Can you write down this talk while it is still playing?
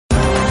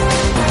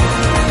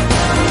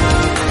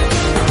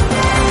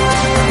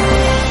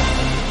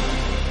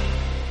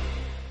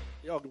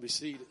Be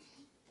seated.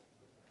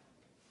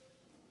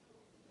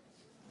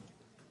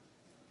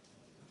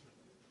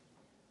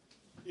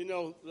 You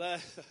know,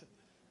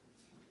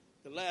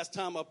 the last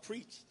time I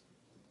preached,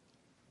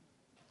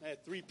 I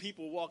had 3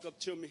 people walk up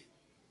to me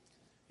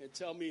and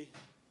tell me,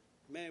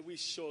 man, we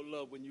sure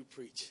love when you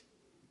preach.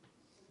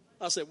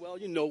 I said, well,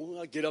 you know,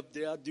 I get up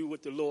there, I do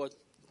what the Lord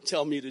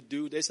tell me to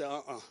do. They said,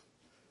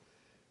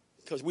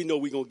 because we know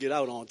we're going to get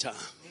out on time.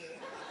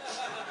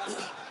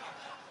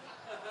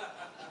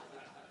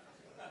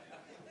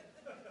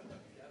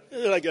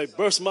 It's like I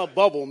burst my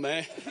bubble,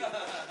 man.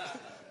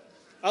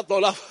 I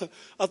thought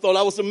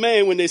I was the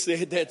man when they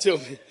said that to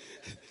me.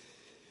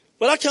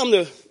 But I come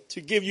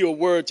to give you a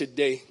word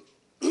today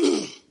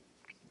that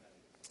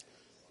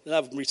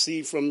I've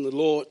received from the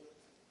Lord.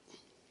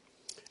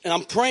 And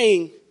I'm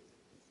praying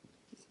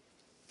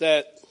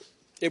that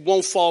it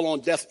won't fall on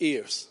deaf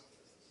ears.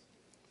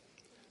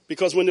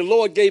 Because when the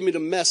Lord gave me the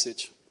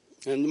message,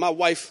 and my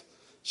wife,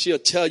 she'll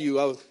tell you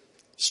I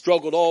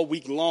struggled all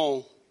week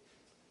long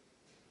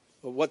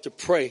of what to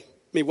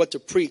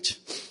preach.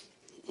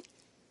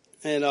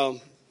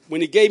 And when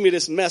he gave me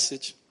this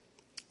message,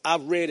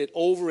 I've read it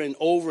over and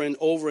over and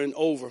over and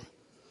over.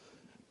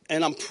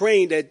 And I'm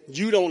praying that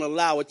you don't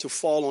allow it to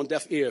fall on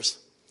deaf ears,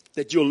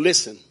 that you'll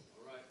listen.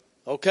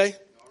 Okay?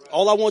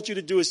 All I want you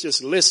to do is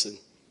just listen.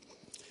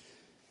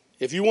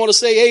 If you want to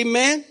say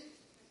amen,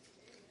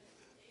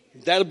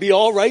 that'll be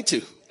all right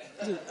too.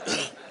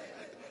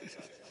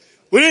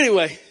 But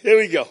anyway, here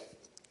we go.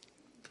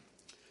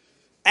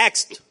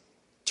 Acts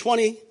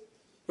 20,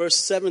 verse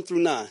 7 through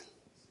 9.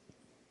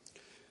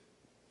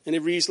 And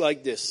it reads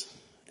like this.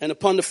 And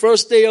upon the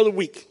first day of the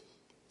week,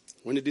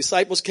 when the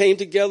disciples came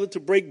together to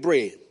break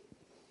bread,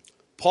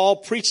 Paul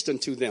preached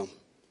unto them,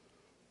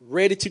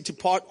 ready to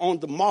depart on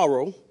the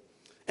morrow,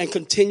 and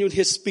continued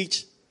his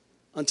speech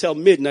until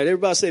midnight.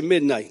 Everybody say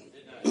midnight.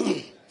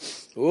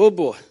 Oh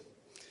boy.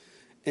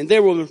 And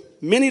there were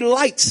many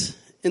lights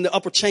in the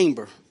upper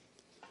chamber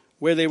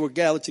where they were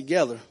gathered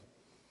together.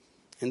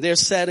 And there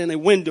sat in a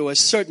window a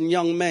certain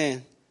young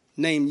man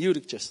named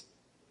Eutychus,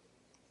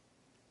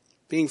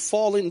 being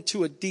fallen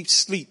into a deep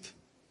sleep.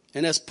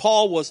 And as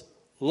Paul was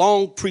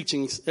long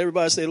preaching,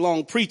 everybody say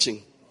long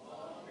preaching.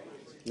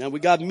 Now we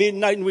got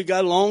midnight and we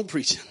got long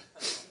preaching.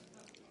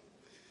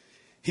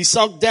 He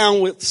sunk down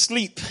with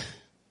sleep,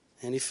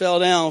 and he fell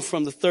down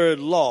from the 3rd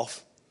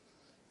loft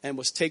and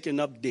was taken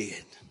up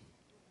dead.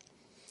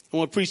 I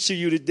want to preach to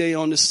you today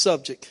on this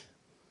subject,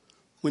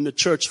 when the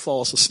church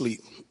falls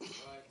asleep.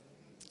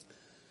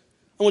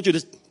 I want you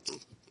to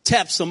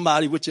tap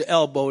somebody with your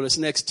elbow that's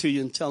next to you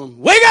and tell them,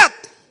 wake up!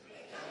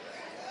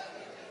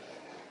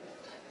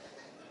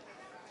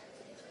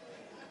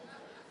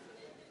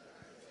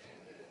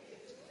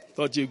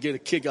 Thought you'd get a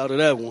kick out of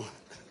that one.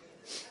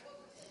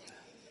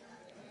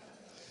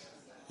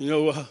 You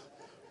know,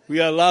 we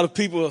got a lot of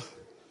people,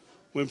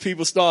 when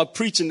people start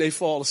preaching, they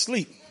fall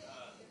asleep.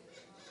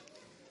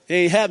 It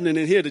ain't happening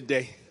in here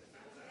today.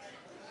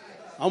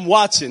 I'm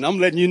watching. I'm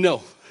letting you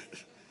know.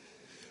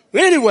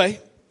 But anyway,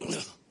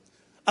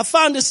 I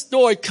find this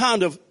story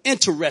kind of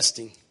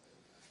interesting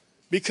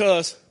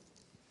because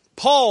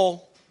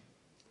Paul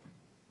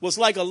was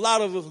like a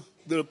lot of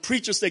the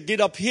preachers that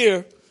get up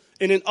here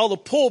and in other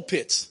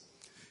pulpits.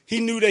 He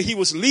knew that he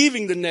was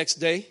leaving the next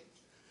day.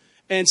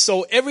 And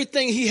so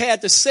everything he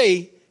had to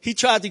say, he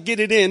tried to get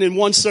it in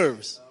one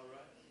service.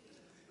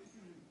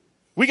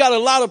 We got a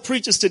lot of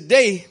preachers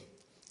today,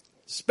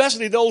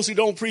 especially those who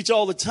don't preach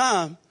all the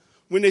time.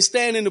 When they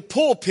stand in the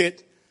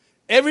pulpit,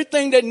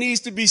 everything that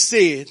needs to be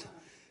said,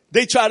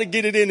 they try to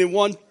get it in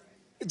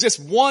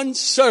one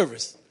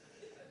service.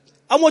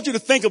 I want you to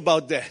think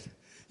about that.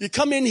 You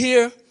come in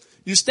here,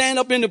 you stand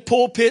up in the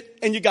pulpit,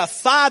 and you got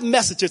 5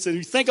 messages. And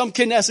you think I'm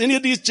kidding? Ask any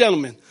of these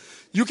gentlemen.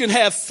 You can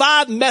have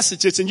 5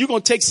 messages, and you're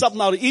going to take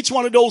something out of each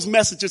one of those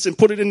messages and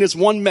put it in this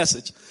one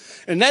message.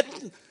 And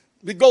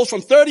it goes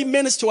from 30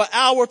 minutes to an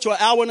hour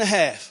and a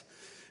half.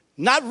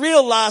 Not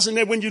realizing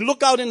that when you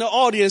look out in the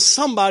audience,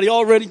 somebody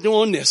already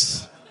doing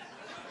this.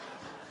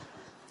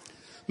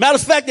 Matter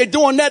of fact, they're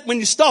doing that when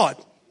you start.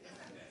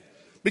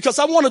 Because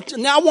I want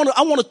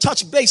to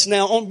touch base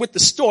now with the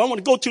story. I want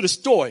to go to the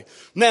story.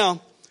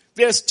 Now,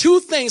 there's 2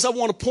 things I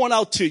want to point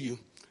out to you.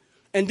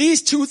 And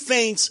these 2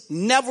 things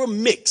never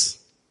mix.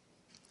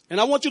 And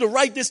I want you to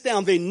write this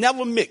down. They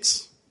never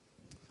mix.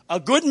 A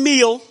good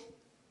meal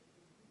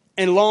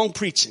and long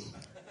preaching.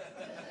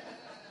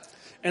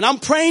 And I'm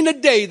praying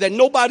today that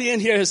nobody in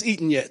here has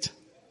eaten yet.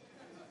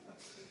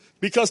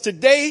 Because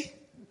today,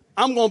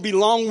 I'm going to be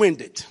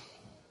long-winded.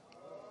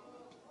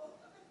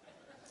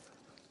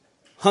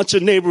 Hunt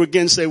your neighbor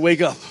again and say,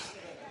 wake up.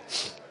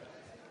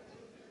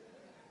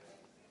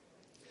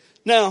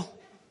 Now,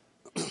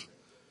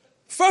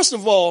 first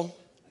of all,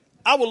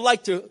 I would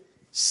like to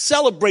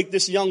celebrate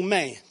this young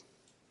man.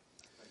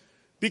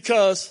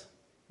 Because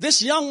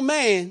this young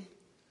man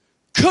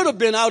could have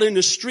been out in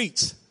the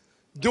streets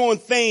doing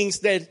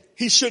things that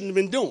he shouldn't have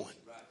been doing.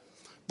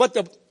 But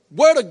the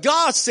word of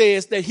God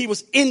says that he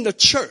was in the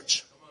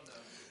church.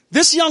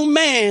 This young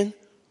man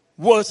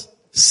was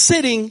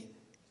sitting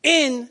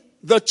in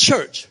the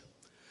church.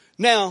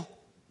 Now,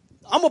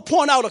 I'm going to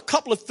point out a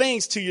couple of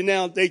things to you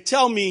now. They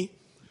tell me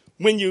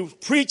when you're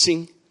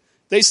preaching,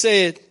 they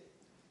said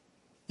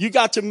you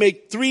got to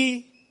make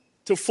 3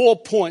 to 4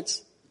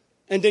 points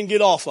and then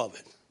get off of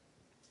it.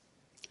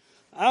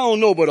 I don't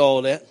know about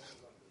all that.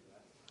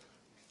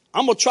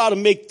 I'm going to try to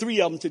make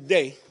 3 of them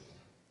today.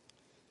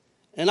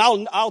 And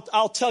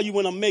I'll tell you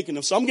when I'm making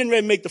them. So I'm getting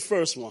ready to make the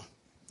first one.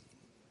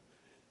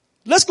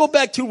 Let's go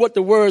back to what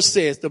the word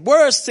says. The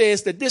word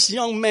says that this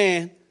young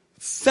man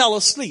fell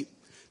asleep.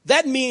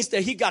 That means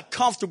that he got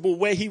comfortable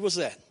where he was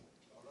at.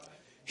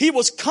 He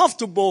was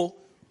comfortable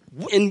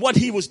in what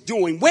he was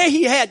doing. Where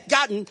he had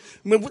gotten,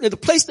 the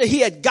place that he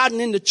had gotten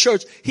in the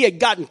church, he had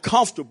gotten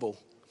comfortable.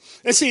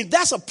 And see,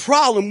 that's a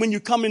problem when you're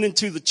coming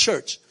into the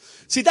church.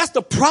 See, that's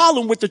the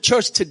problem with the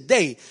church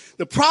today.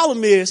 The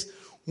problem is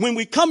when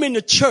we come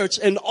into church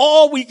and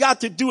all we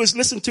got to do is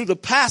listen to the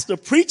pastor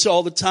preach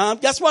all the time,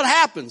 guess what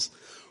happens?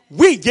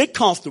 We get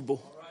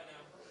comfortable.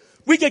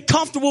 We get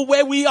comfortable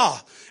where we are.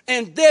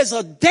 And there's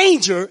a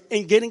danger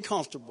in getting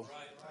comfortable.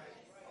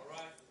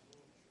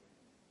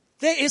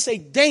 There is a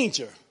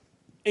danger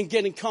in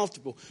getting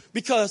comfortable.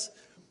 Because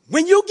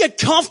when you get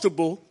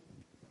comfortable,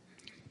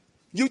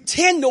 you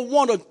tend to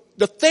want to,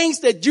 the things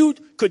that you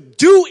could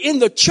do in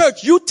the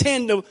church, you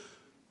tend to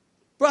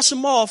brush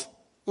them off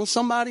on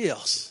somebody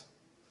else.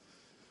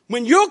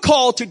 When you're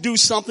called to do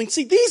something,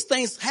 see, these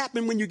things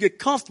happen when you get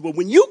comfortable.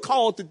 When you're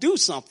called to do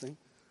something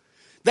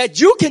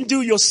that you can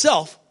do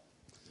yourself,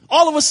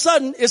 all of a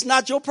sudden, it's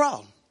not your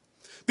problem.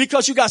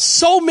 Because you got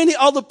so many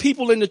other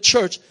people in the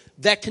church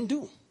that can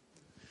do them.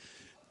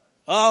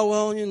 Oh,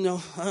 well, you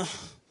know,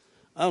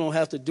 I don't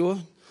have to do it.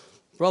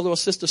 Brother or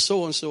sister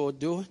so-and-so will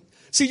do it.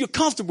 See, you're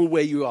comfortable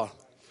where you are.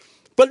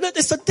 But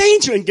it's a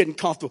danger in getting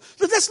comfortable.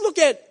 Let's look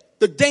at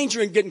the danger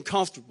in getting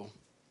comfortable.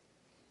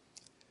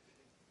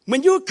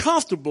 When you're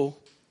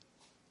comfortable,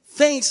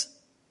 things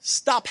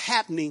stop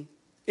happening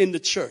in the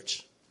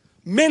church.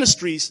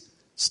 Ministries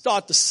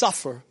start to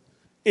suffer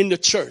in the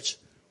church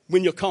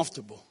when you're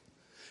comfortable.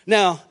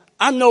 Now,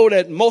 I know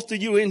that most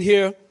of you in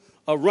here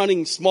are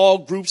running small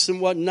groups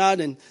and whatnot,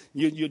 and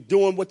you're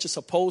doing what you're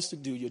supposed to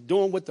do. You're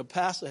doing what the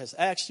pastor has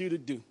asked you to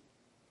do.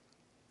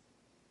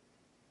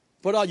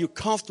 But are you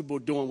comfortable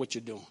doing what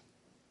you're doing?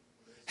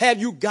 Have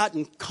you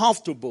gotten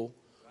comfortable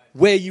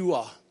where you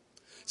are?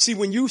 See,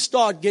 when you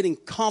start getting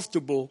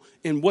comfortable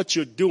in what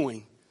you're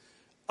doing,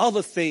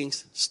 other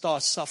things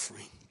start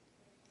suffering.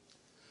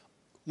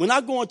 When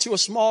I go into a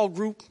small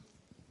group,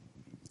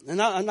 and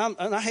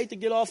I hate to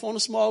get off on the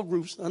small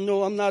groups. I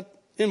know I'm not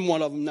in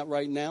one of them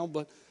right now,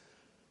 but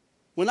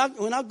when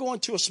I go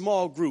into a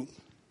small group,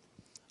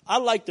 I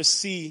like to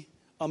see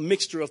a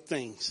mixture of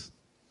things.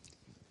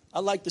 I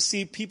like to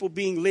see people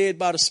being led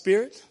by the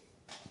Spirit.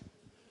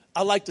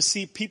 I like to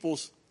see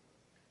people's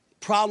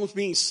problems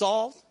being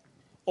solved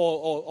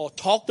or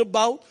talked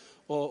about,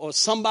 or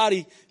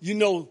somebody,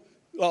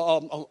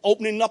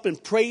 opening up in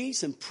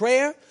praise and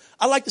prayer.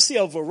 I like to see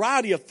a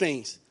variety of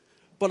things.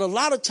 But a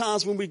lot of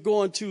times when we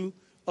go into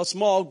a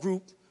small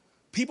group,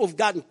 people have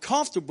gotten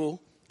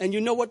comfortable, and you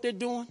know what they're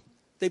doing?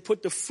 They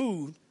put the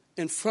food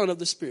in front of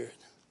the Spirit.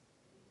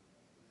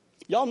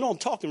 Y'all know I'm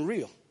talking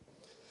real.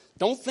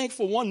 Don't think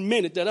for 1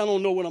 minute that I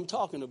don't know what I'm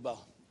talking about.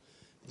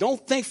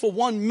 Don't think for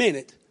 1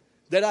 minute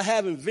that I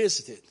haven't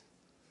visited.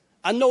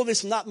 I know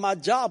this is not my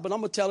job, but I'm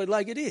going to tell it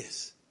like it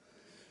is.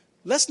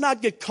 Let's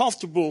not get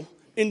comfortable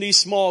in these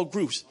small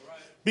groups.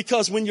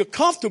 Because when you're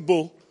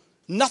comfortable,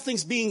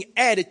 nothing's being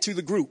added to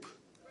the group.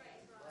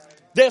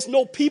 There's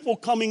no people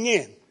coming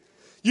in.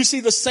 You see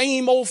the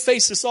same old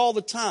faces all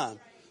the time.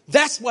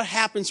 That's what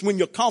happens when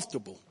you're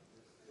comfortable.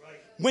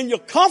 When you're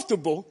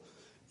comfortable,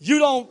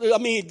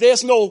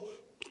 there's no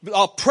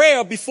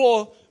prayer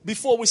before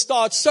we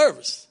start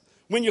service.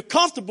 When you're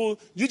comfortable,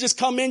 you just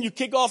come in, you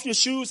kick off your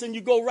shoes, and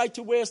you go right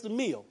to where's the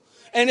meal.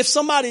 And if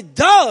somebody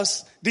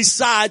does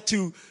decide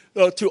to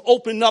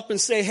open up and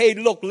say, "Hey,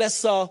 look,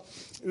 let's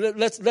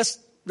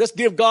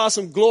give God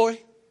some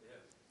glory,"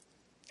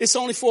 it's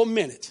only for a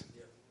minute.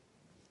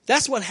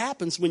 That's what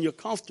happens when you're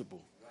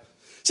comfortable.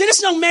 See,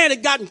 this young man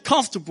had gotten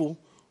comfortable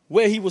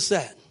where he was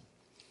at.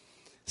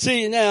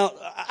 See, now,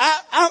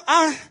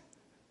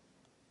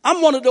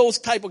 I'm one of those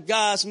type of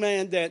guys,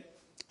 man, that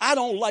I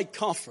don't like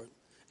comfort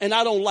and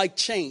I don't like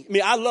change.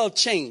 I love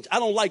change. I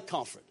don't like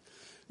comfort.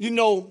 You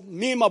know,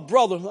 me and my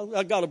brother,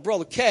 I got a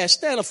brother, Cash.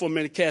 Stand up for a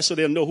minute, Cash, so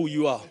they'll know who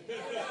you are.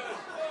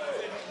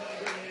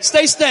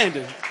 Stay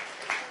standing.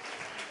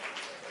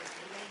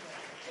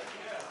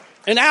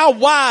 And our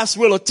wives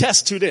will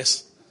attest to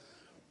this.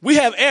 We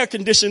have air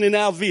conditioning in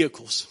our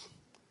vehicles.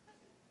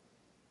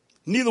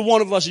 Neither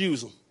one of us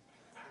use them.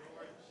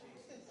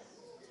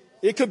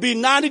 It could be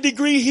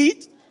 90-degree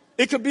heat.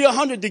 It could be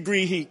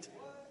 100-degree heat.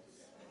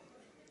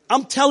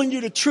 I'm telling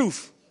you the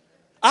truth.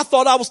 I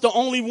thought I was the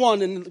only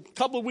one. And a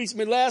couple of weeks,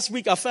 last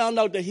week, I found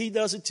out that he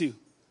does it too.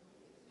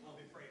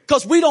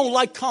 Because we don't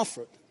like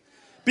comfort.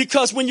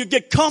 Because when you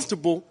get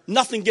comfortable,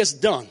 nothing gets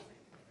done.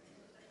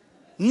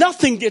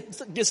 Nothing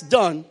gets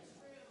done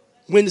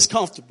when it's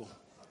comfortable.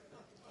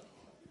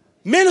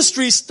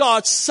 Ministry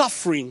starts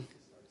suffering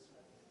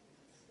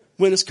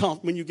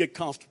when you get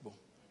comfortable.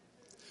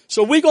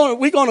 So we're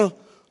gonna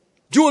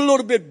do a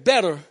little bit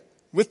better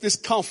with this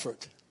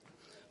comfort.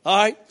 All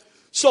right.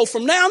 So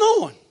from now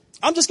on,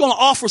 I'm just going to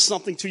offer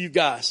something to you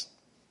guys.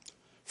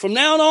 From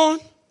now on,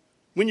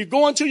 when you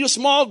go into your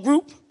small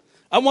group,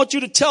 I want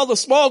you to tell the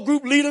small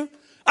group leader,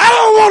 I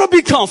don't want to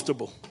be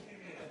comfortable.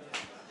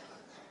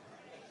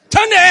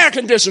 Turn the air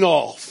conditioner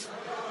off.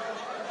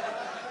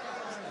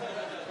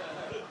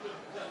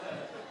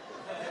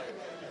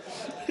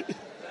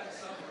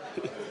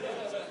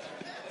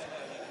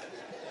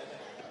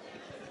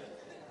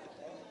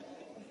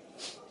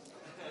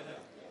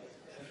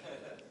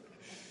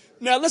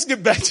 Now let's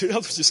get back to, I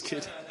was just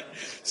kidding.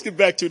 Let's get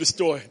back to the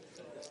story.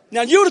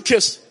 Now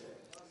Eutychus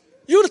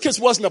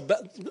wasn't a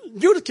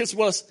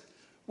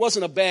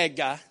bad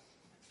guy.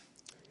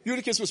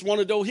 Eutychus was one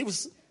of those, he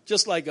was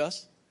just like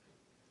us.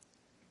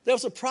 There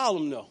was a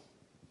problem though.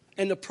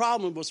 And the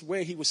problem was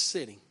where he was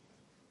sitting.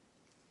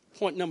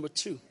 Point number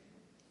 2.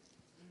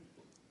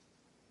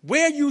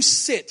 Where you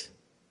sit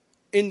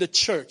in the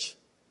church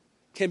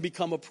can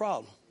become a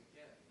problem.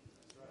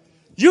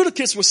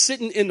 Eutychus was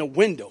sitting in the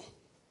window.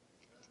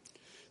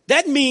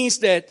 That means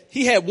that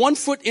he had one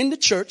foot in the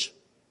church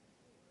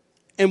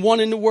and one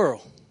in the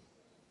world.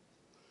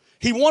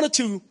 He wanted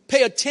to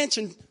pay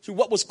attention to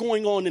what was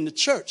going on in the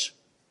church.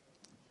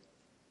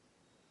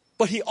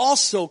 But he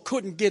also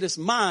couldn't get his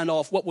mind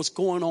off what was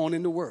going on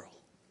in the world.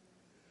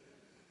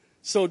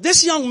 So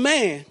this young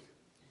man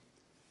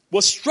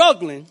was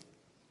struggling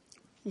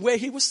where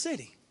he was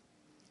sitting.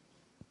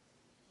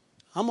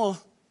 I'm going to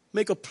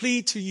make a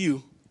plea to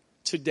you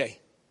today.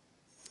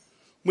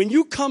 When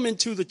you come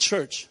into the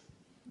church,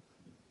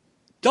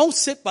 don't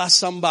sit by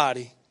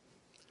somebody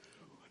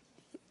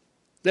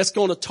that's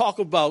going to talk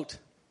about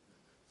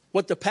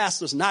what the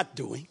pastor's not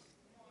doing.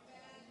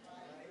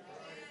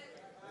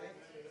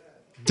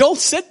 Don't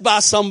sit by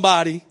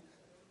somebody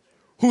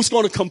who's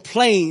going to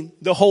complain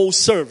the whole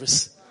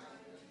service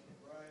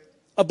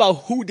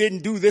about who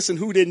didn't do this and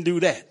who didn't do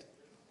that.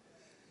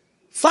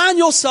 Find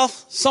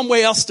yourself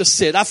somewhere else to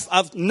sit.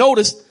 I've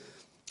noticed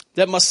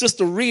that my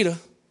sister Rita,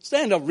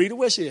 stand up Rita,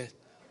 where's she at?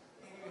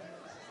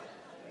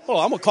 Oh,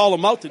 I'm going to call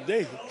him out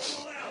today.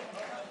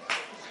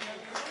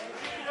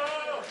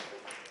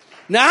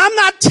 Now, I'm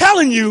not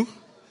telling you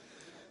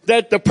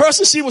that the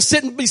person she was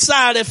sitting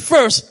beside at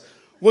first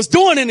was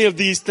doing any of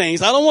these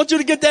things. I don't want you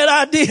to get that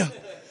idea.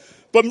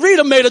 But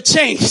Rita made a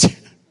change.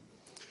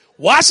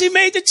 Why she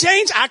made the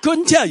change, I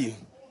couldn't tell you.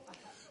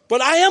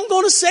 But I am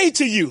going to say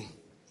to you,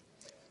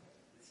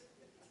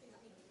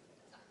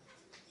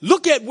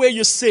 look at where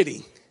you're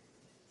sitting.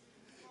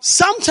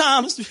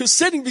 Sometimes you're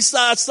sitting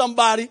beside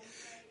somebody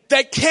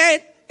that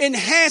can't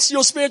enhance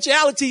your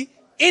spirituality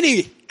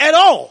at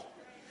all.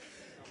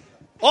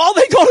 All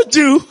they're going to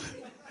do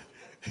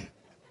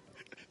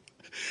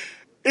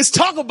is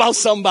talk about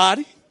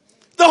somebody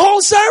the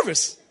whole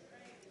service.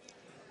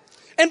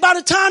 And by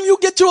the time you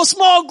get to a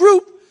small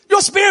group, your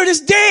spirit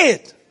is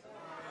dead.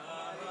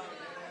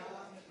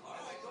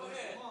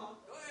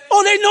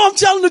 Oh, they know I'm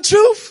telling the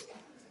truth.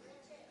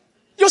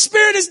 Your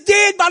spirit is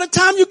dead by the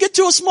time you get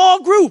to a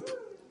small group.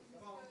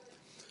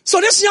 So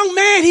this young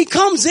man, he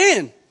comes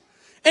in.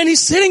 And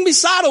he's sitting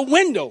beside a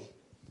window.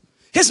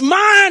 His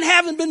mind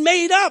hasn't been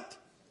made up.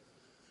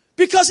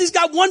 Because he's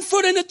got one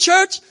foot in the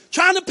church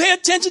trying to pay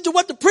attention to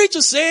what the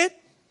preacher said.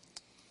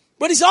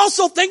 But he's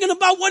also thinking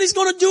about what he's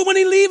going to do when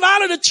he leave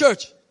out of the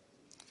church.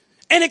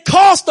 And it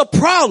caused a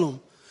problem.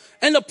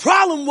 And the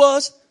problem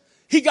was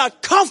he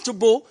got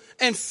comfortable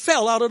and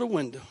fell out of the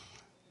window.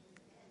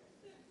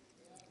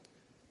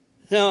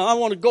 Now, I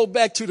want to go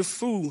back to the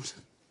food.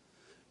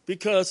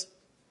 Because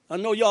I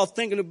know y'all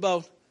thinking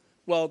about,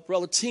 well,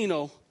 Brother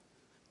Tino,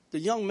 the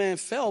young man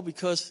fell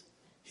because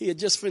he had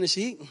just finished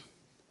eating.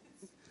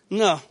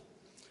 No.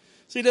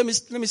 See, let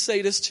me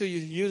say this to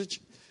you.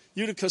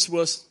 Eutychus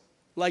was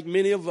like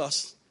many of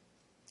us.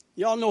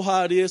 Y'all know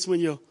how it is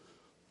when your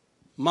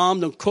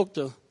mom done cooked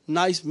a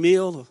nice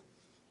meal of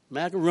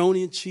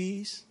macaroni and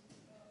cheese,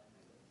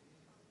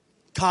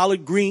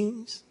 collard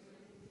greens,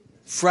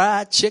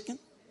 fried chicken,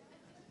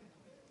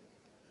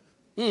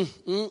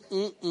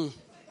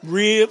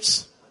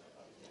 ribs,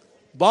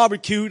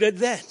 barbecued at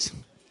that.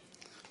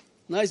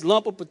 Nice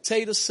lump of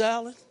potato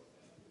salad.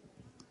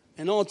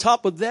 And on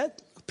top of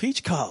that, a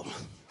peach cobbler.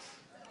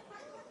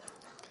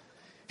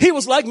 He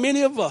was like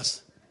many of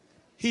us.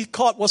 He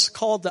caught what's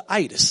called the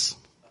itis.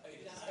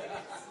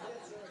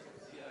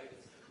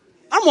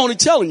 I'm only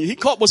telling you, he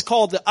caught what's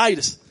called the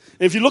itis.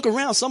 And if you look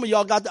around, some of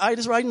y'all got the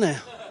itis right now.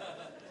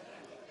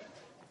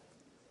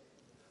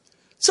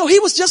 So he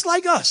was just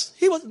like us.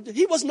 He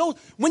was no,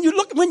 when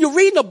you're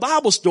reading a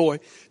Bible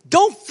story,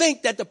 don't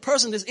think that the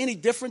person is any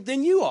different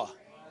than you are.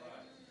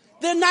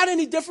 They're not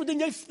any different than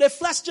they're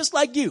flesh just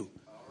like you.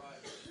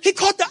 He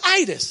caught the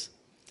itis.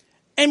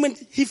 And when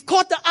he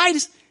caught the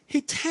itis, he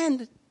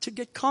tended to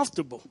get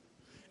comfortable.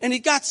 And he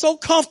got so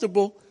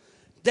comfortable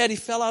that he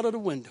fell out of the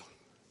window.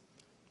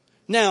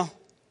 Now,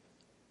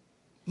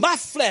 my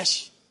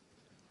flesh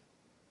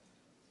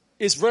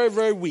is very,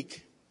 very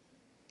weak.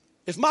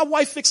 If my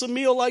wife fixes a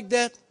meal like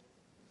that,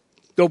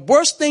 The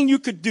worst thing you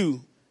could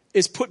do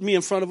is put me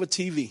in front of a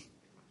TV.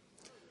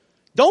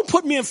 Don't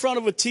put me in front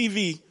of a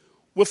TV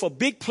with a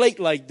big plate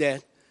like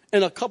that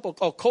and a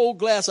cold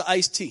glass of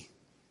iced tea.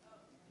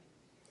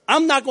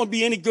 I'm not going to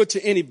be any good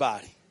to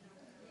anybody.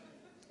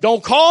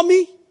 Don't call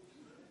me.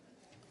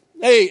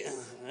 Hey,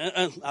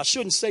 I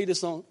shouldn't say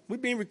this on. We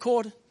being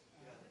recorded?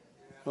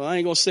 Well, I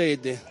ain't going to say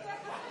it then.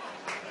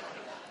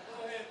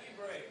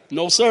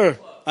 No, sir.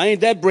 I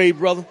ain't that brave,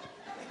 brother.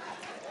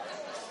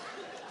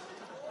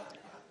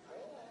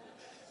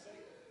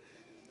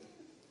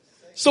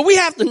 So we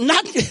have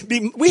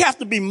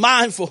to be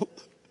mindful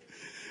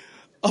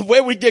of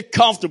where we get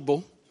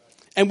comfortable,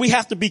 and we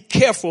have to be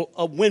careful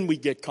of when we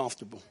get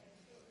comfortable.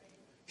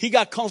 He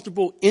got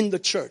comfortable in the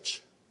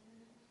church.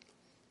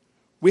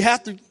 We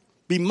have to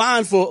be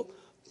mindful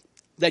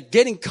that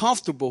getting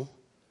comfortable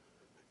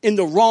in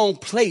the wrong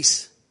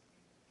place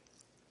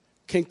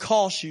can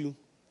cost you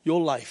your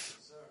life.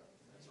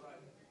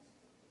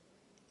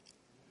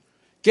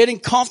 Getting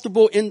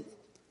comfortable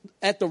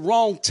at the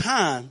wrong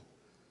time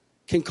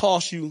can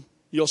cost you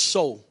your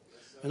soul.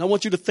 And I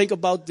want you to think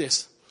about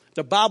this.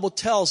 The Bible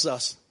tells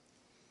us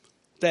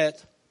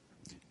that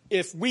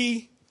if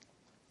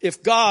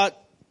God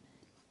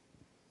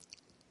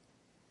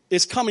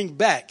is coming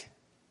back,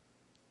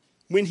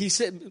 when he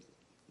said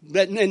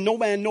that and no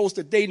man knows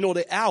the day nor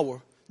the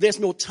hour, there's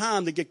no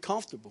time to get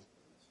comfortable.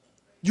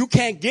 You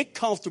can't get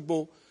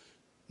comfortable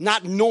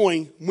not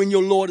knowing when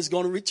your Lord is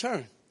going to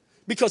return,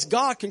 because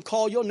God can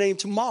call your name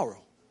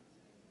tomorrow.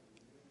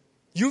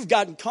 You've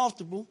gotten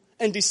comfortable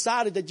and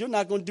decided that you're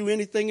not going to do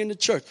anything in the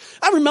church.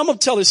 I remember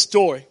telling this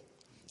story.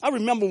 I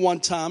remember one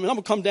time, and I'm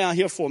going to come down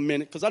here for a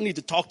minute because I need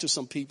to talk to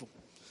some people.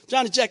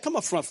 Johnny Jack, come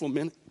up front for a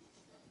minute.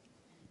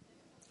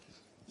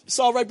 It's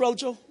all right, Brother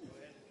Joe?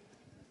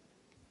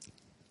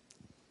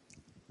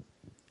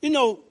 You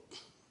know,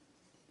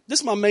 this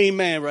is my main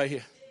man right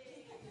here.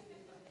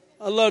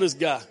 I love this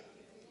guy.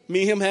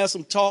 Me and him had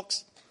some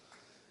talks,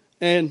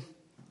 and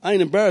I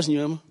ain't embarrassing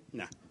you, am I?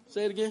 Nah.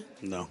 Say it again?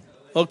 No.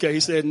 Okay, he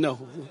said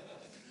no.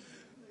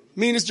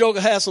 Me and this joker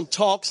had some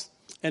talks,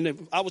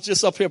 and I was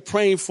just up here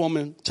praying for him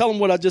and tell him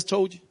what I just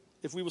told you.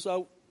 If we was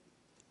out,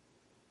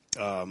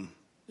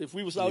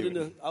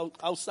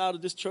 outside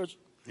of this church,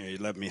 yeah, you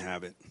let me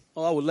have it.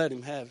 Oh, I would let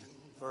him have it.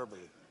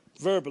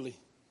 Verbally,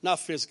 not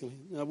physically.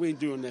 No, we ain't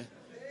doing that.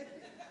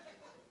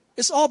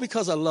 It's all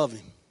because I love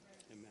him,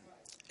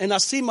 and I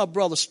see my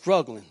brother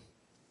struggling.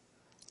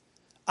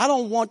 I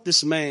don't want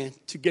this man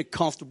to get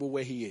comfortable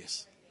where he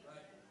is,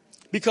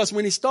 because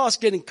when he starts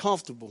getting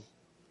comfortable,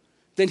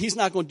 then he's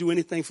not going to do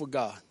anything for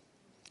God.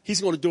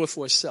 He's going to do it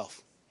for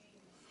himself.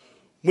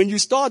 When you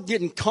start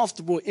getting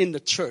comfortable in the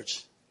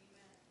church,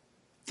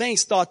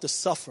 things start to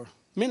suffer.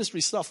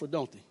 Ministries suffer,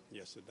 don't they?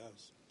 Yes, it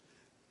does.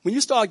 When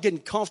you start getting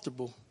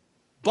comfortable,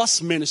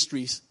 bus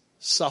ministries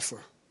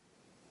suffer.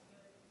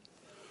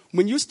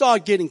 When you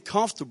start getting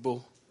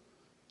comfortable,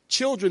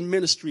 children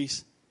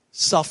ministries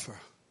suffer.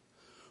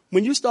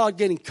 When you start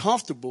getting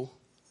comfortable,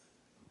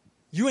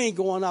 you ain't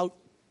going out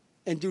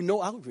and do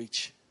no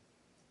outreach.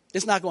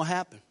 It's not going to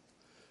happen.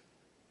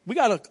 We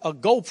got a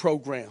GO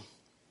program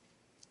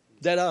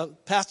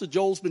that Pastor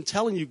Joel's been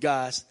telling you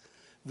guys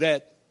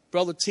that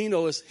Brother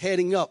Tino is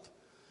heading up.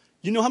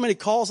 You know how many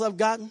calls I've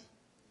gotten?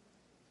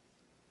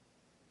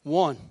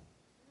 1.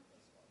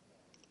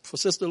 For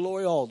Sister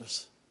Lori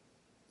Alders.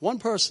 1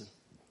 person.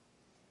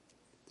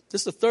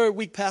 This is the 3rd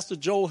week Pastor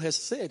Joel has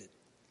said it.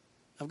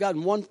 I've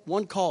gotten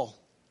one call.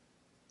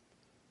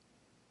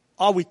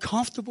 Are we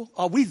comfortable?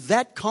 Are we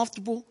that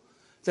comfortable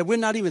that we're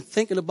not even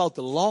thinking about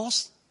the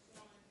lost?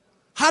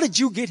 How did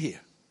you get here?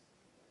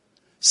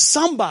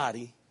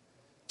 Somebody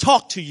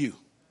talked to you.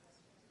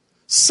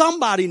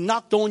 Somebody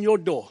knocked on your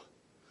door.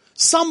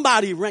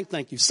 Somebody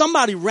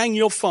rang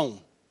your phone.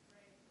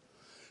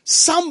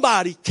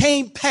 Somebody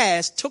came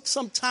past, took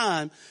some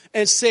time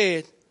and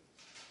said,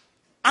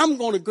 I'm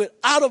going to get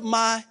out of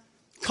my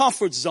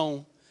comfort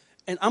zone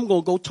and I'm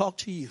going to go talk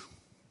to you.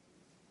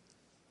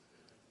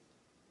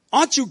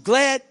 Aren't you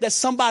glad that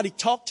somebody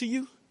talked to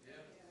you?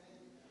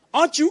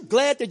 Aren't you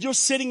glad that you're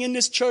sitting in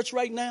this church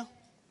right now?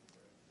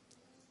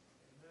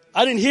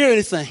 I didn't hear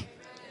anything.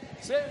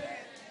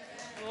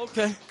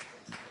 Okay.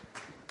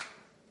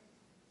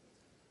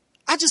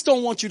 I just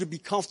don't want you to be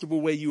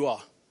comfortable where you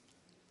are.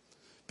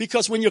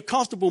 Because when you're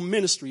comfortable,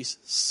 ministries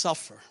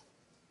suffer.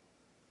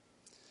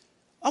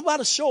 How about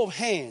a show of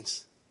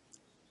hands?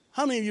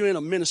 How many of you are in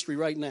a ministry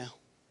right now?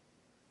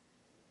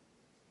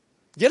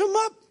 Get them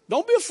up.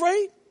 Don't be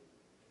afraid.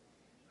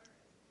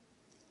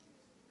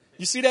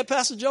 You see that,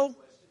 Pastor Joe?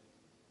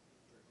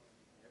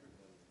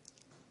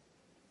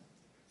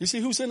 You see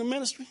who's in the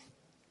ministry?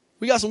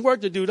 We got some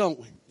work to do, don't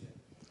we?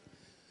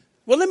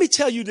 Well, let me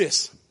tell you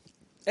this.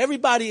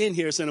 Everybody in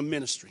here is in a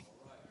ministry.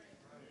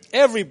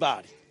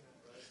 Everybody.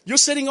 You're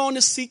sitting on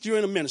this seat, you're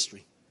in a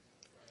ministry.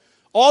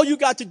 All you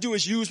got to do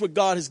is use what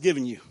God has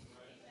given you.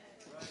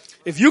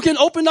 If you can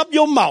open up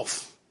your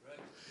mouth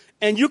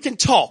and you can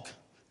talk,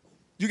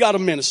 you got a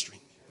ministry.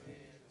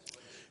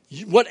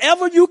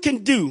 Whatever you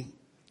can do,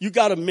 you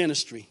got a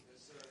ministry.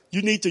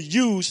 You need to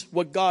use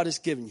what God has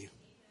given you.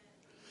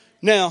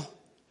 Now,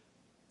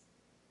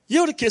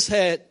 Eutychus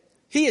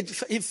he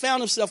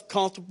found himself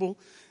comfortable,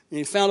 and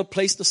he found a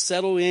place to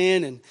settle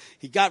in, and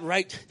he got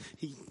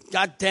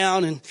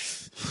down, and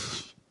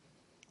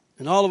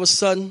all of a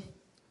sudden,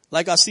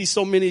 like I see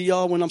so many of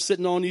y'all when I'm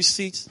sitting on these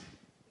seats,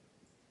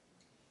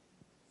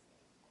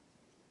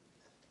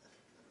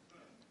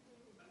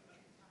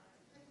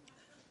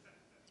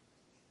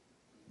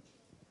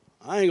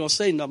 I ain't going to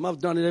say nothing. I've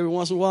done it every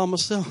once in a while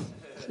myself.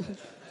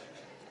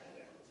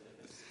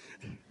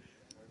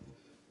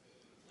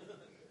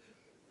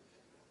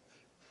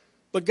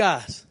 But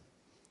guys,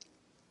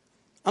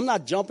 I'm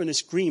not jumping and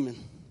screaming.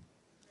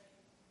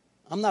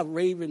 I'm not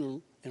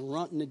raving and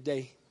ranting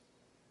today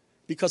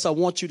because I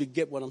want you to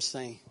get what I'm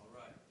saying.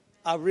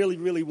 I really,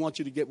 really want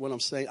you to get what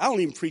I'm saying. I don't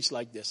even preach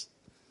like this.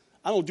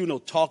 I don't do no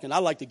talking. I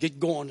like to get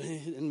going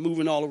and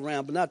moving all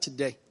around, but not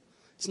today.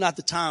 It's not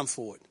the time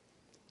for it.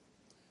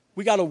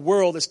 We got a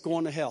world that's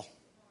going to hell.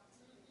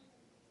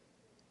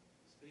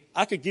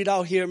 I could get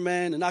out here,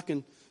 man, and I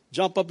can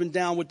jump up and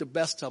down with the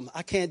best of them.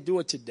 I can't do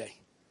it today.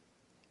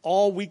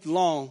 All week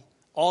long,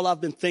 all I've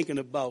been thinking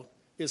about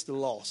is the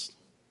lost.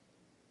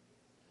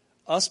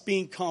 Us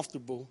being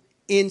comfortable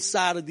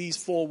inside of these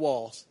four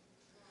walls,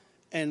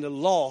 and the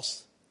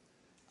lost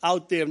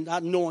out there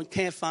not knowing,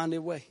 can't find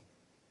their way.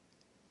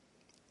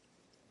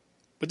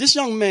 But this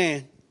young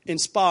man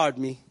inspired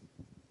me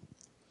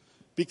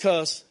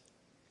because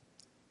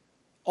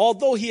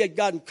although he had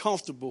gotten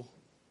comfortable,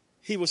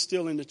 he was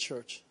still in the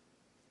church.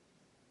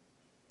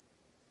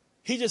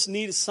 He just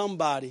needed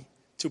somebody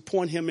to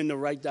point him in the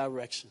right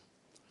direction.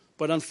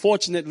 But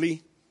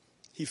unfortunately,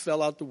 he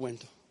fell out the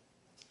window.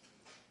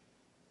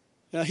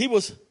 Now, he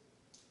was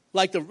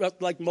like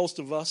most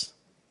of us.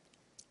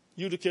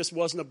 Eutychus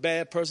wasn't a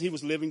bad person. He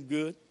was living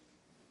good.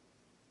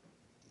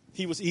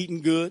 He was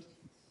eating good.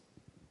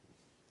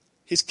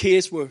 His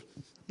kids were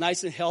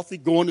nice and healthy,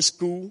 going to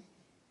school.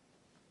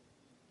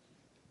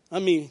 I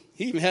mean,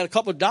 he even had a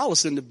couple of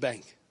dollars in the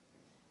bank.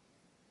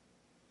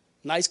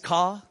 Nice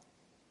car,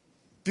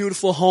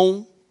 beautiful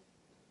home.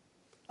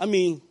 I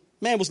mean,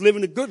 man was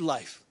living a good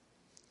life.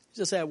 He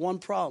just had one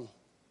problem.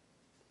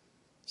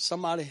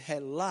 Somebody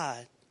had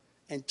lied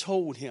and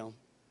told him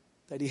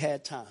that he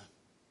had time.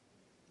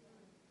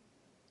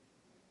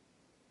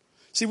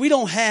 See, we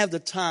don't have the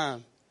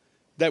time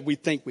that we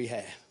think we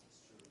have.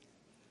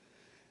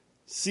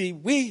 See,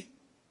 we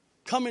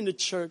come into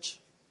church,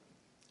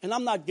 and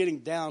I'm not getting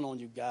down on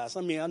you guys.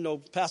 I mean, I know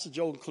Pastor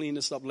Joe will clean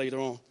this up later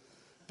on,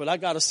 but I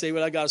got to say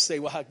what I got to say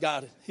while I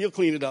got it. He'll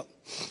clean it up.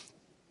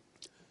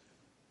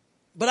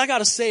 But I got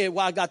to say it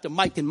while I got the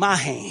mic in my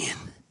hand.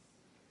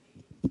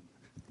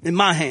 In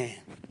my hand.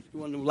 You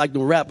want to like the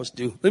rappers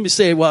do. Let me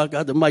say it while I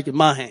got the mic in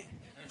my hand.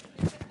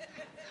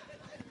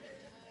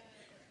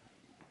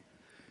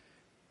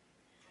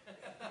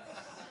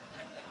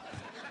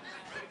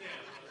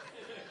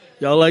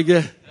 Y'all like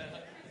that?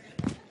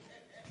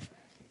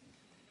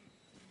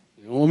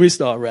 You don't want me to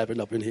start rapping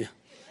up in here.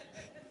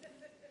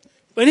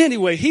 But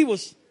anyway, he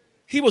was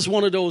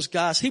one of those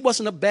guys. He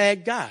wasn't a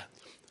bad guy.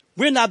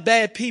 We're not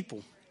bad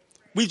people.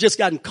 We've just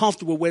gotten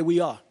comfortable where we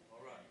are.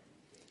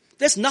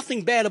 There's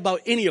nothing bad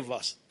about any of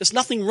us. There's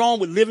nothing wrong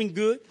with living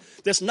good.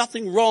 There's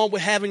nothing wrong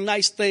with having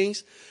nice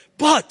things.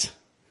 But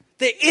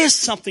there is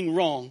something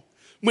wrong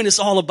when it's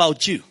all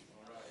about you.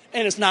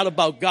 And it's not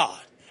about God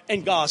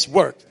and God's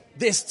work.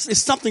 There's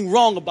something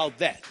wrong about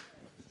that.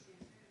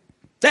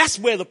 That's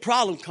where the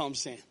problem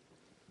comes in.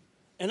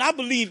 And I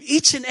believe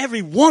each and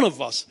every one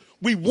of us,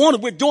 we're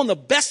doing the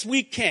best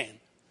we can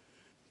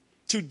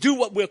to do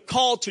what we're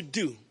called to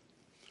do.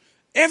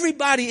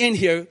 Everybody in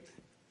here,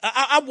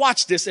 I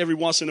watch this every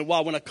once in a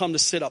while when I come to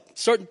sit up.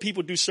 Certain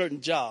people do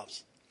certain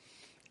jobs,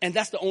 and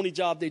that's the only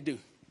job they do.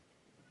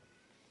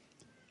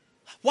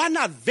 Why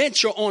not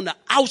venture on the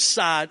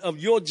outside of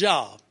your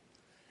job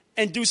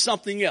and do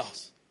something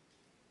else?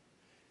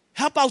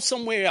 Help out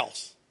somewhere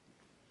else.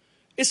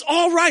 It's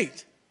all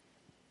right.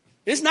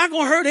 It's not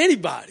going to hurt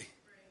anybody.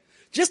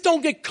 Just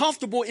don't get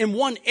comfortable in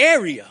one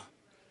area.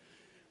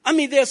 I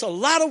mean, there's a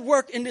lot of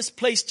work in this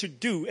place to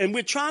do, and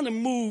we're trying to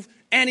move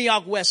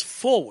Antioch West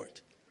forward.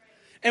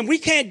 And we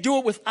can't do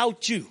it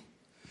without you.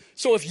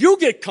 So if you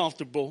get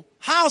comfortable,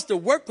 how's the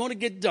work going to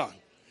get done?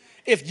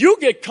 If you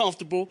get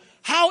comfortable,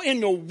 how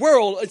in the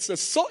world is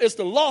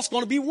the loss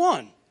going to be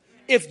won?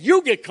 If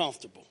you get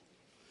comfortable.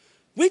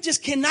 We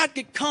just cannot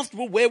get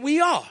comfortable where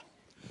we are.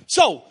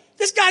 So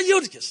this guy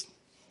Eutychus,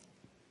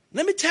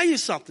 let me tell you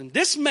something.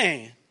 This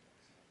man,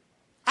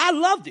 I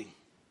loved him.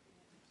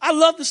 I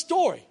love the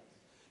story.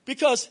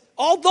 Because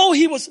although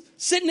he was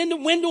sitting in the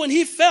window and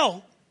he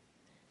fell,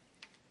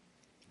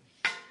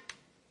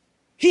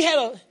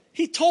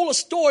 he told a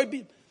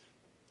story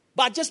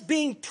by just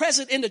being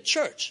present in the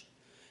church.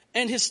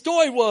 And his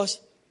story was,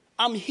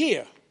 I'm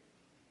here.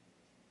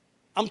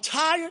 I'm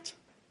tired,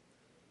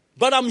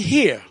 but I'm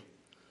here.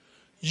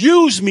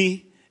 Use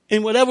me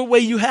in whatever way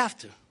you have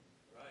to.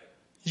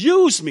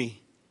 Use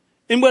me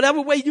in whatever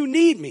way you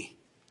need me.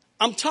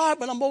 I'm tired,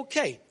 but I'm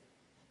okay.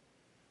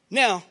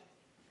 Now,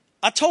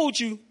 I told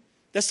you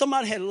that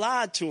somebody had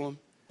lied to him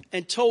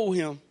and told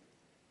him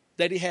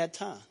that he had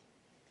time.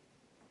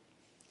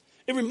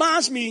 It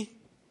reminds me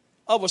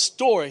of a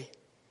story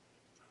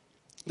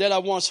that I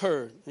once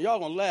heard. Y'all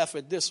gonna laugh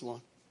at this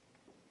one.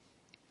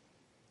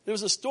 It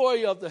was a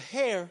story of the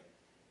hare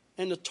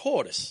and the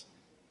tortoise.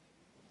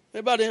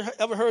 Everybody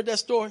ever heard that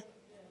story?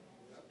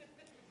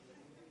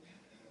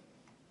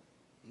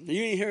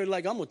 You ain't heard it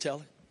like I'm gonna tell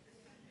it.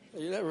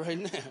 Tell you that right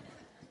now.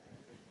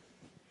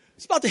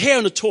 It's about the hare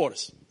and the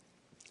tortoise.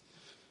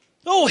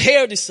 The old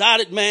hare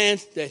decided, man,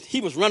 that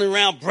he was running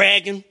around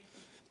bragging,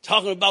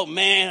 talking about,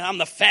 man, I'm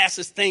the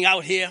fastest thing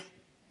out here.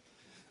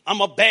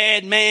 I'm a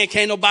bad man.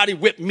 Can't nobody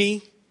whip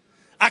me.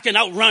 I can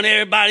outrun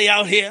everybody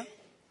out here.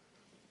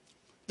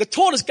 The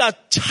tortoise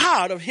got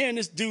tired of hearing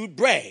this dude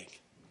brag.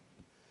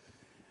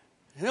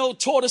 And the old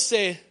tortoise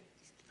said,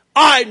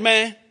 all right,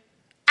 man,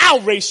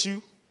 I'll race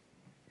you.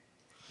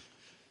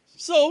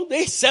 So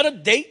they set a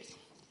date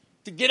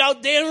to get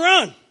out there and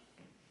run.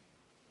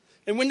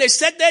 And when they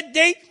set that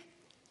date,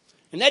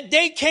 and that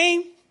day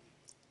came,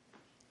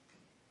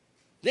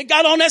 they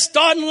got on that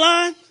starting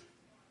line.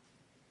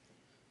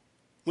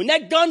 When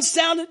that gun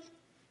sounded,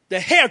 the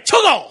hare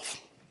took off.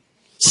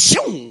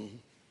 Shoom.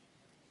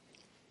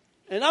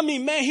 And I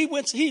mean, man, he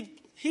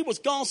was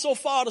gone so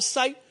far out of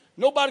sight,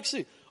 nobody could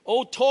see.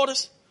 Old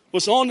tortoise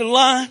was on the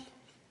line.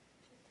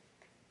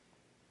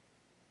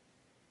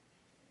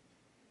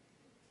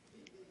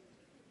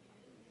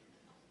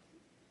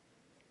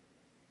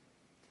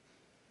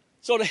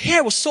 So the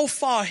hare was so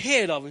far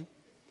ahead of him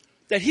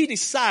that he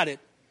decided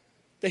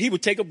that he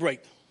would take a break.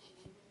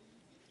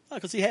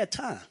 Because he had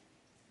time.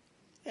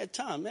 He had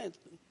time, man.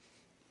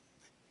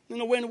 There's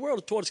no way in the world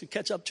the tortoise could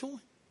catch up to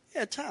him. He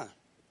had time.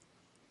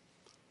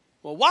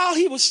 Well, while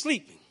he was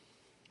sleeping,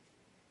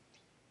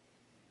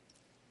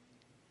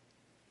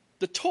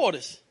 the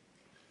tortoise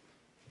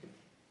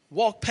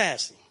walked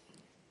past him.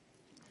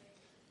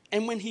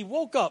 And when he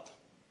woke up,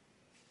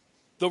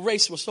 the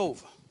race was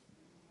over.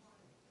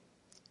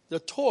 The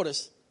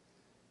tortoise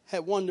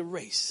had won the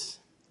race.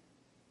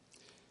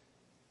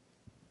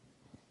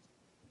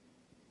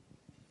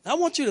 I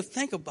want you to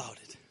think about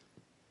it.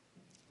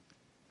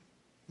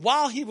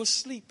 While he was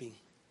sleeping,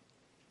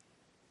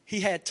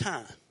 he had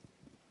time.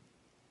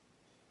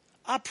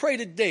 I pray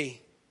today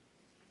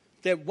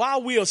that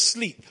while we are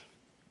asleep,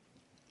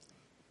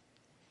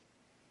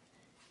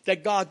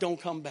 that God don't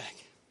come back.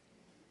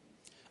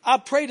 I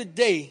pray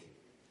today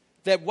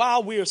that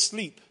while we're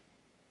asleep,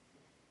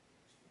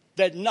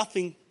 that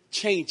nothing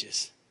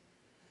changes.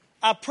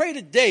 I pray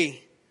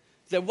today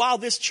that while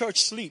this church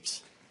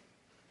sleeps,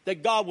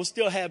 that God will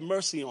still have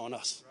mercy on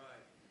us.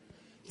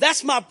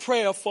 That's my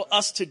prayer for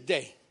us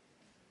today.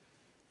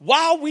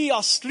 While we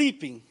are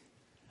sleeping,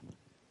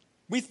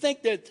 we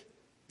think that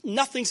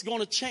nothing's going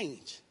to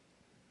change.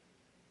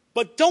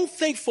 But don't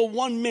think for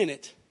 1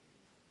 minute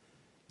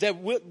that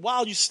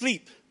while you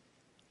sleep,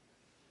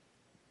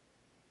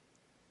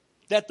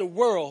 that the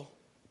world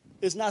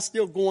is not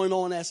still going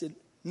on as it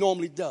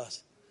normally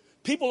does.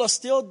 People are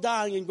still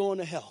dying and going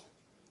to hell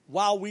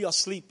while we are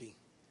sleeping.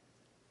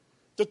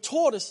 The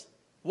tortoise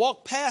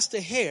walked past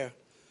the hare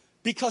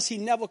because he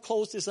never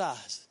closed his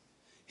eyes.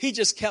 He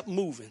just kept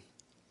moving.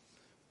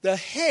 The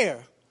hare,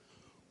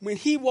 when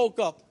he woke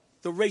up,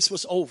 the race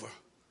was over.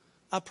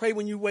 I pray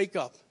when you wake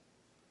up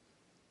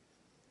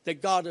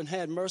that God done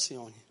had mercy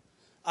on you.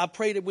 I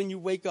pray that when you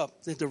wake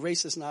up that the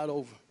race is not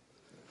over.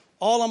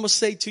 All I'm going to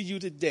say to you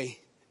today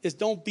is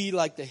don't be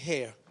like the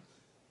hare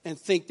and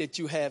think that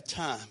you have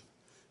time,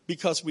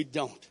 because we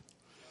don't.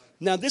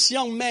 Now, this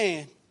young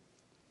man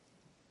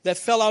that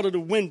fell out of the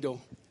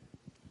window,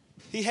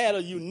 he had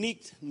a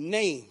unique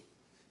name.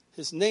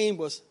 His name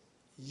was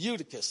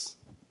Eutychus,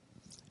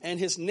 and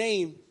his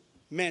name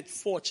meant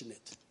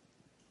fortunate.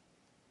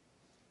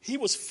 He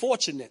was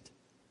fortunate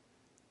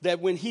that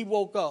when he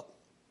woke up,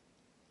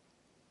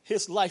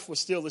 his life was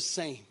still the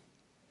same.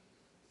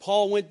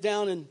 Paul went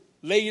down and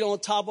laid on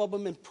top of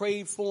him and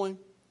prayed for him,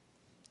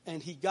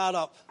 and he got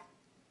up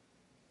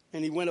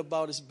and he went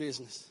about his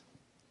business.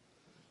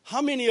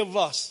 How many of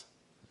us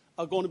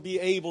are going to be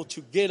able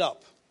to get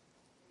up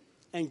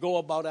and go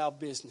about our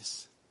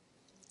business?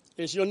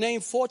 Is your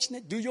name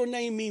fortunate? Do your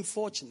name mean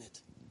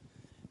fortunate?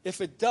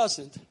 If it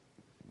doesn't,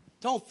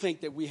 don't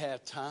think that we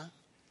have time,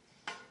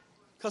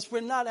 because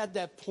we're not at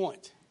that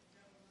point.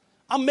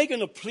 I'm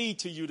making a plea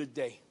to you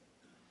today.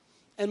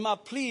 And my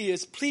plea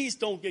is, please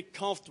don't get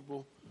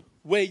comfortable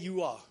where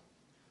you are.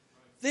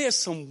 There's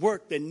some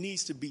work that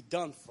needs to be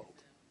done, folks.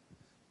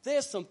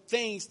 There's some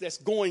things that's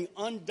going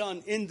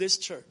undone in this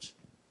church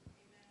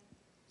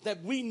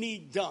that we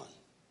need done.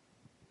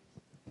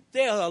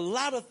 There are a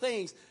lot of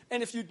things.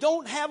 And if you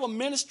don't have a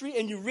ministry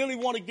and you really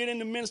want to get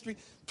into ministry,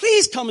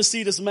 please come and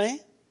see this man.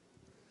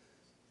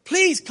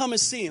 Please come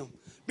and see him.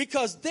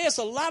 Because there's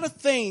a lot of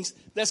things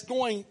that's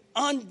going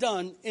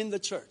undone in the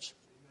church.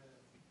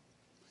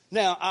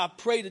 Now, I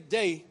pray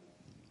today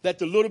that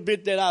the little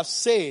bit that I've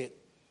said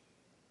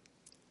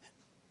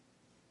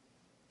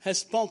has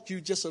spunked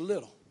you just a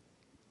little.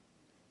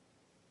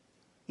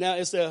 Now,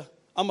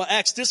 I'm going to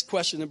ask this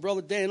question, and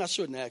Brother Dan, I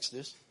shouldn't ask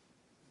this.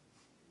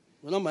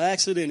 But I'm going to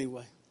ask it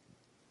anyway.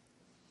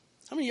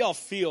 How many of y'all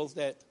feel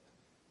that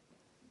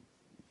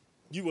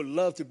you would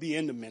love to be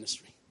in the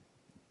ministry?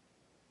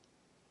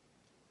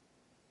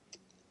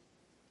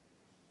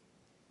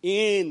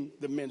 In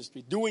the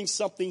ministry, doing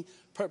something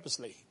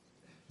purposely,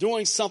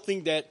 doing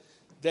something that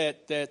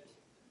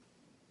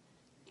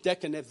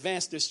can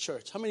advance this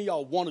church. How many of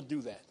y'all want to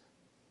do that?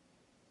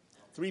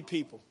 3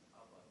 people.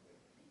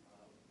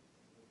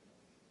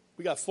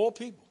 We got 4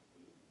 people.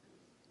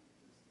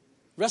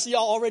 Rest of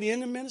y'all already in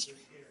the ministry?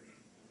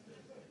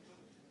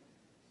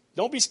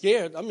 Don't be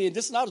scared. I mean,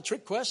 this is not a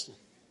trick question.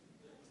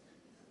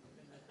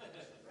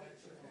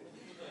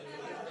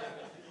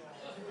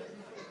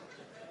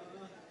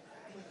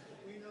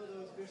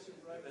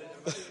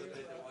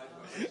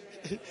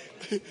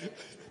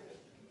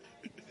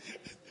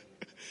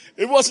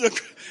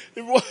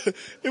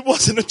 It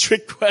wasn't a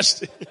trick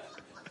question.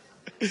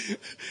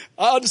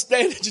 I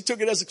understand that you took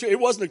it as a trick. It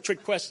wasn't a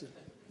trick question.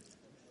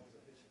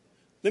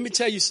 Let me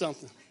tell you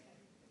something.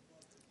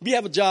 We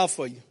have a job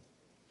for you.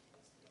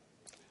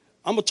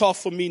 I'm going to talk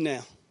for me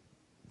now.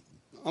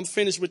 I'm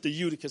finished with the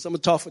Eutychus. I'm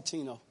going to talk for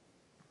Tino.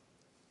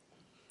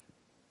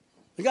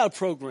 We got a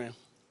program.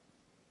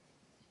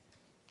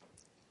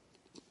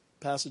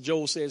 Pastor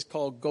Joel says it's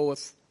called Go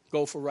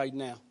for Right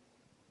Now.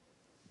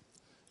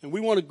 And we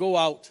want to go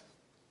out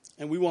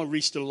and we want to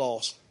reach the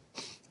lost.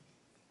 I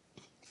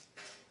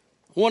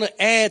want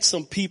to add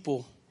some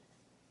people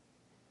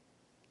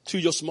to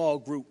your small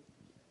group.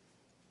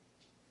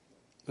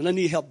 But I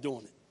need help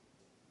doing it.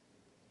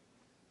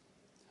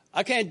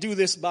 I can't do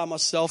this by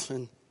myself,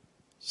 and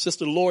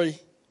Sister Lori,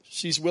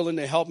 she's willing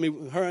to help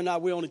me. Her and I,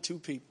 we're only 2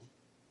 people.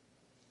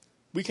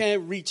 We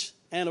can't reach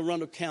Anne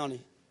Arundel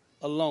County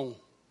alone.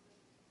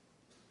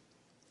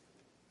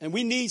 And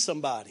we need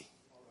somebody.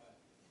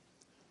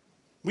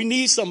 We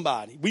need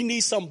somebody. We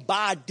need some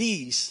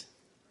bodies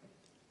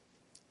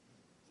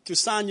to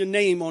sign your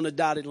name on the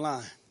dotted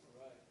line.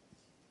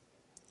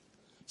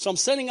 So I'm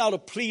sending out a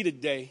plea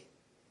today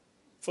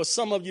for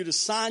some of you to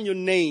sign your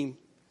name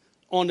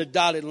on the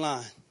dotted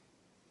line.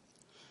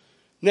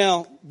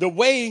 Now, the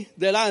way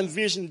that I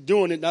envision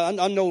doing it, now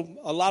I know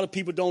a lot of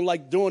people don't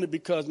like doing it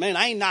because, man,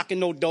 I ain't knocking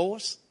no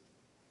doors.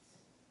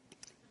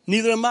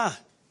 Neither am I.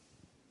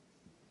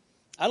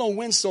 I don't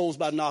win souls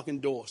by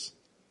knocking doors.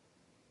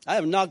 I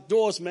have knocked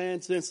doors,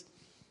 man, since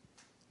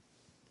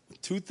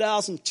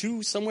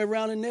 2002, somewhere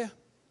around in there.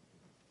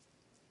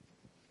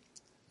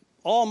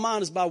 All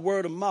mine is by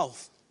word of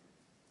mouth.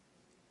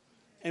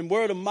 And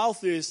word of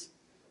mouth is,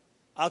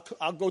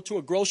 I'll go to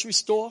a grocery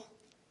store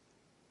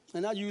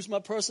and I use my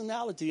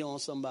personality on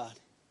somebody.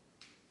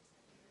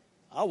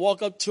 I'll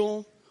walk up to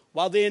them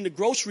while they're in the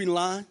grocery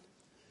line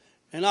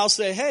and I'll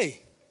say,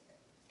 hey,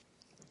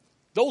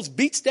 those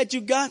beets that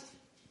you got,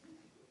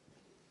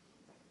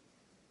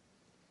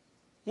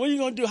 what are you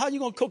going to do? How are you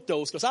going to cook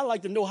those? Because I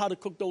like to know how to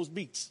cook those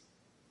beets.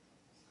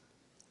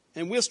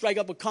 And we'll strike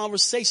up a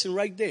conversation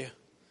right there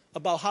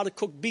about how to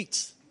cook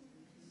beets.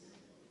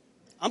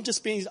 I'm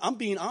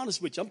being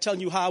honest with you. I'm telling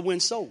you how I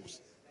win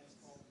souls.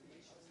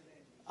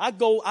 I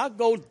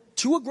go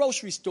to a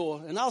grocery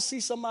store and I'll see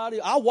somebody.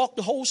 I'll walk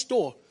the whole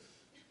store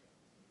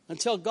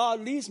until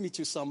God leads me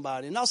to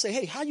somebody. And I'll say,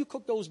 hey, how you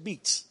cook those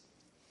beets?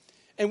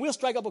 And we'll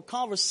strike up a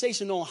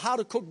conversation on how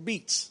to cook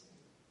beets.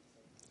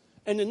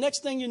 And the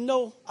next thing you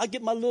know, I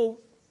get my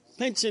little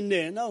pinch in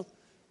there. Now,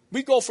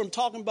 we go from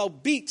talking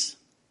about beets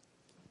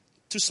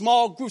to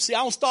small groups. See,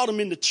 I don't start them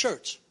in the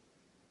church.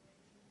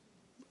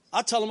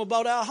 I tell them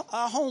about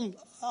our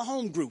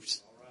home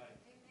groups.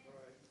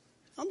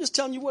 I'm just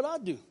telling you what I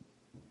do.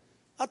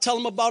 I tell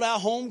them about our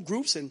home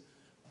groups and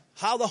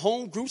how the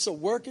home groups are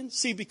working.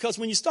 See, because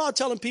when you start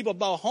telling people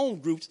about home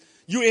groups,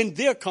 you're in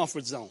their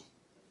comfort zone.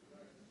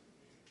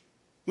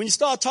 When you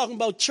start talking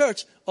about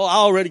church, oh, I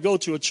already go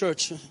to a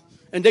church.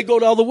 And they go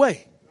the other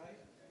way.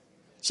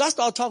 So I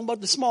start talking about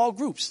the small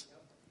groups.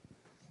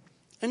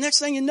 And next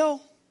thing you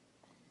know,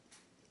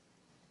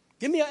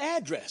 give me an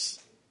address.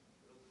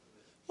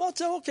 Well, I'll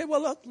tell, okay,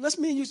 well, let's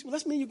me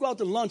and you go out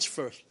to lunch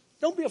first.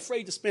 Don't be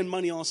afraid to spend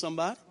money on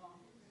somebody.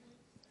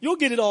 You'll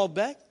get it all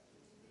back.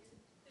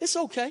 It's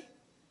okay.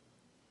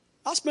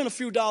 I'll spend a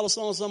few dollars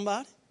on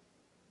somebody.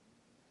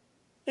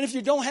 And if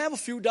you don't have a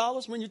few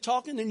dollars when you're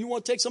talking and you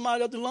want to take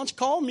somebody out to lunch,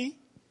 call me.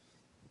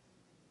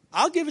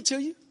 I'll give it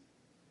to you.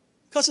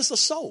 Because it's a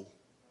soul.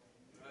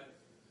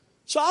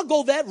 So I'll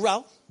go that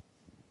route.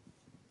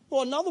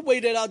 Or another way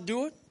that I'll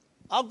do it,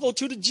 I'll go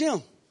to the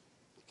gym.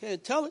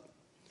 Can't tell it.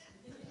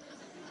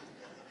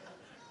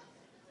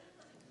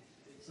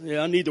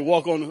 Yeah, I need to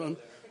walk on.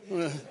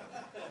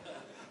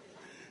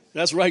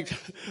 That's right.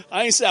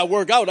 I ain't say I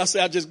work out. I say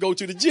I just go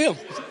to the gym.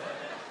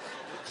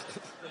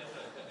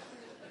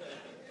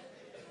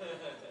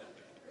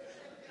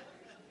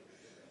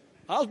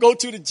 I'll go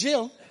to the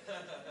gym.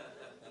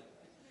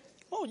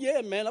 Oh,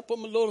 yeah, man, I put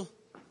my little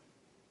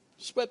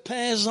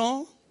sweatpants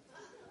on.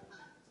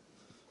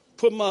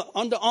 Put my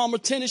Under Armour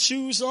tennis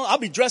shoes on. I'll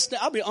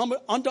be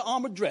Under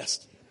Armour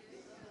dressed.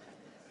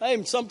 I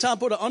even sometimes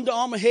put an Under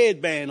Armour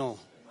headband on.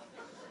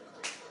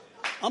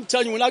 I'm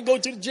telling you, when I go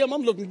to the gym,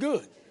 I'm looking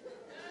good.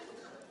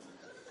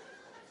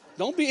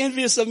 Don't be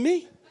envious of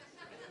me.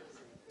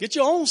 Get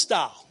your own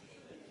style.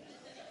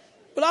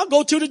 But I'll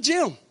go to the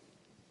gym.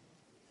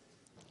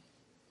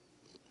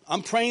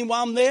 I'm praying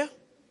while I'm there.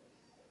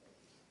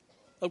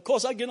 Of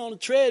course, I get on the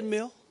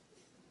treadmill.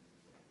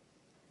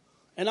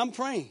 And I'm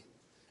praying.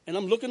 And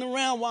I'm looking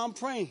around while I'm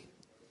praying.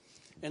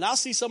 And I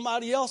see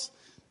somebody else.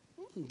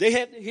 They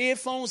have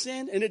headphones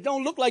in. And it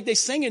don't look like they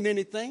singing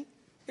anything.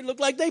 It look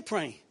like they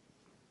praying.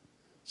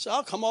 So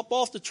I'll come up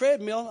off the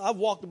treadmill. I've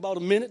walked about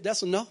a minute.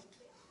 That's enough.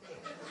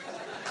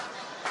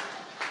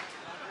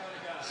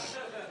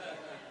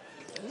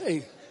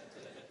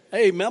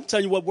 Hey, man, I'm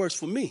telling you what works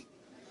for me.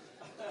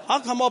 I'll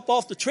come up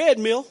off the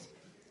treadmill.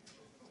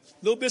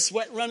 A little bit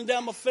sweat running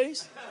down my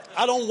face.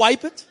 I don't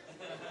wipe it.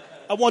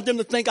 I want them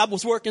to think I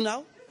was working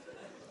out.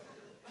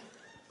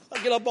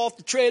 I get up off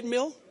the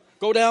treadmill,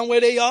 go down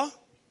where they are.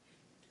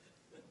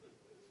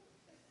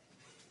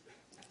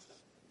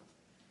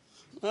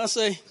 And I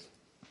say,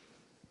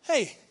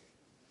 hey,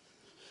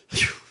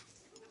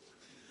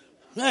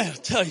 man, I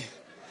tell you,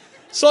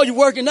 saw you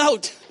working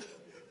out.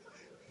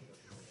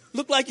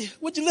 Look like you,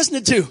 what you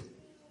listening to?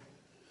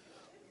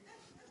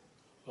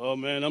 Oh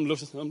man, I'm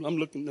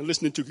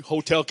listening to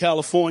Hotel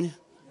California.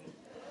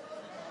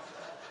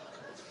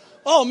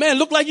 Oh man,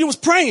 look like you was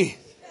praying.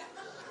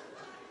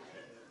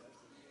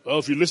 Well,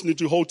 if you're listening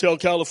to Hotel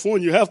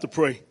California, you have to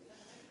pray.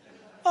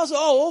 I said,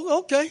 oh,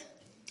 okay.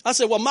 I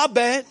said, well, my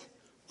bad.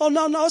 Oh,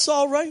 no, it's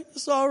all right.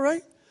 It's all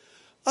right.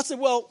 I said,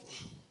 well,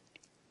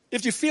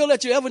 if you feel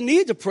that you ever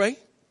need to pray.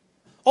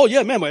 Oh,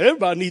 yeah, man, but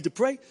everybody needs to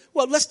pray.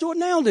 Well, let's do it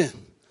now then.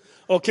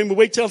 Oh, can we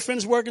wait till I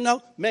finish working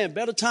out? Man,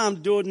 better time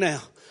to do it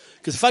now.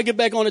 Because if I get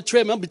back on the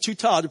treadmill, I'll be too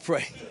tired to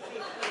pray.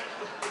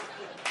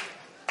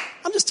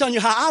 I'm just telling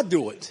you how I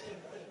do it.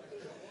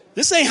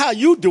 This ain't how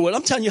you do it.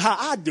 I'm telling you how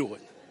I do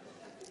it.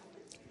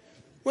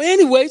 Well,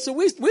 anyway, so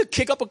we'll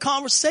kick up a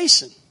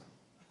conversation.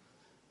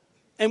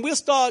 And we'll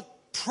start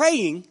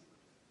praying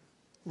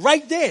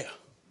right there.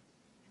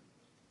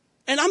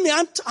 And I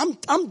mean,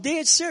 I'm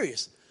dead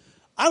serious.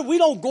 We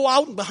don't go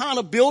out behind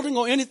a building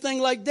or anything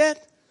like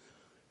that.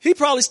 He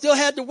probably still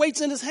had the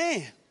weights in his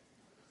hand.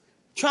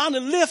 Trying to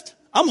lift.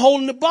 I'm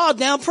holding the bar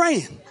down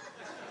praying.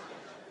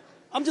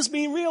 I'm just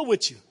being real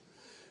with you.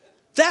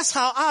 That's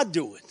how I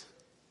do it.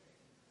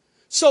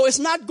 So it's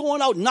not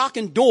going out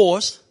knocking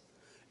doors.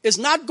 It's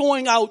not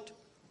going out,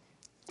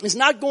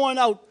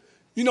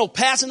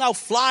 passing out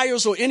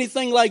flyers or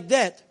anything like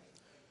that.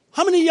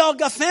 How many of y'all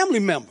got family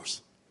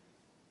members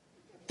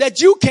that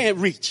you can't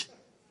reach?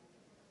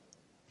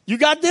 You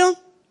got them?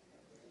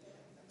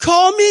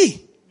 Call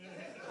me.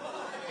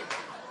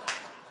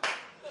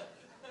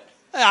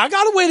 Hey, I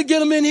got a way to get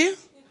them in here.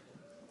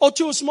 Or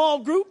to a small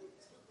group.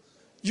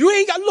 You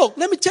ain't got, look,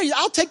 let me tell you,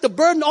 I'll take the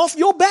burden off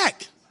your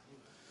back.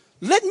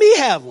 Let me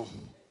have them.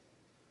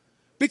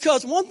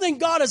 Because one thing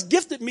God has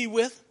gifted me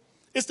with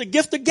is the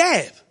gift of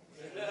gab.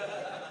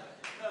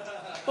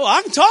 Oh,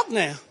 I can talk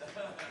now.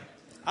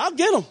 I'll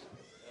get them.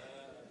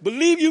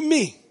 Believe you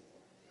me.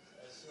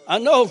 I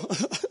know.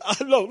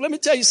 Let me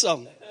tell you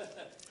something.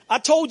 I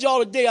told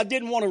y'all today I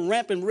didn't want to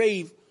rant and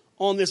rave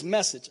on this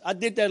message. I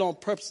did that on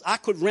purpose. I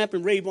could rant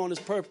and rave on this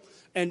purpose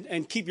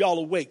and keep y'all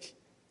awake.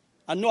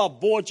 I know I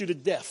bored you to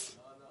death.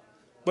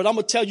 But I'm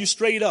going to tell you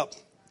straight up.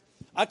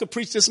 I could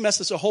preach this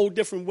message a whole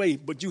different way,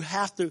 but you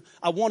have to,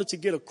 I wanted to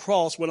get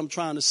across what I'm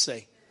trying to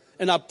say.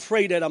 And I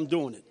pray that I'm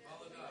doing it.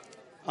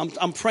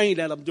 I'm praying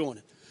that I'm doing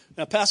it.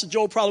 Now, Pastor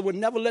Joe probably would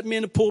never let me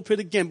in the pulpit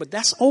again, but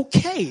that's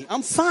okay.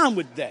 I'm fine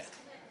with that.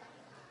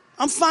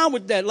 I'm fine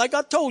with that. Like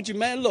I told you,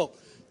 man, look,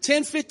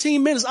 10,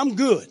 15 minutes, I'm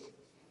good.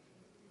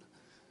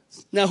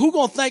 Now, who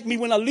going to thank me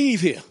when I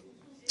leave here?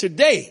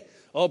 Today.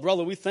 Oh,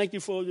 brother, we thank you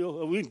for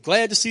your, we're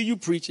glad to see you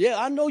preach. Yeah,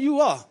 I know you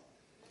are.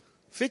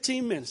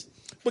 15 minutes.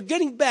 But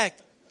getting back,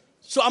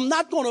 so I'm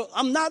not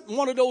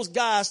one of those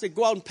guys that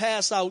go out and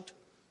pass out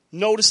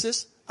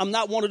notices. I'm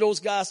not one of those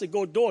guys that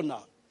go door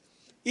knock.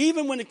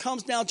 Even when it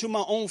comes down to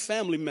my own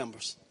family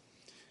members.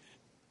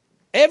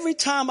 Every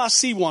time I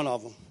see one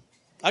of them,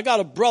 I got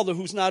a brother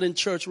who's not in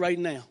church right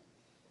now.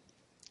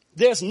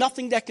 There's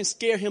nothing that can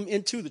scare him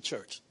into the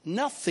church.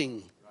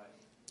 Nothing.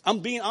 I'm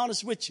being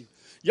honest with you.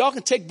 Y'all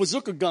can take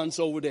bazooka guns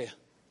over there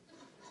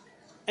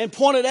and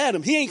point it at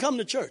him. He ain't coming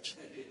to church.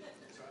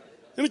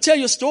 Let me tell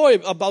you a story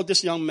about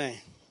this young man.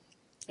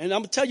 And I'm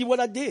going to tell you what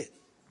I did.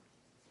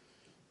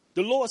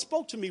 The Lord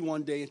spoke to me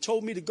one day and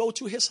told me to go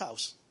to his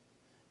house.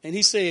 And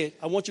he said,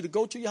 I want you to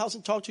go to your house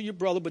and talk to your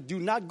brother, but do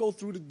not go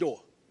through the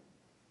door.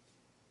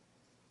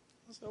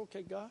 I said,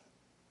 okay, God.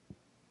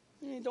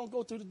 Don't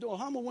go through the door.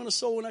 How am I going to win a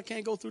soul when I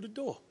can't go through the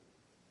door?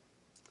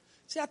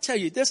 See, I tell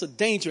you, there's a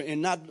danger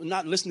in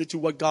not listening to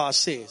what God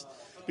says.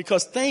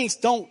 Because things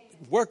don't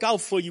work out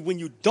for you when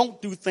you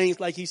don't do things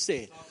like he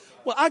said.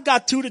 Well, I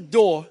got to the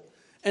door.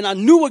 And I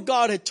knew what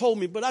God had told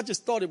me, but I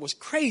just thought it was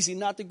crazy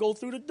not to go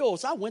through the door.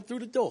 So I went through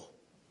the door,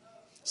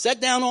 sat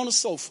down on the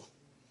sofa.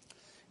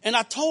 And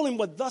I told him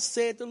what thus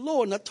said the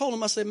Lord. And I told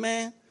him, I said,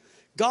 man,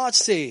 God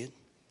said,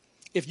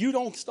 if you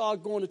don't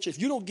start going to church, if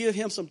you don't give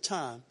him some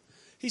time,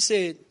 he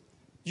said,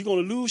 you're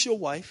going to lose your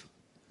wife.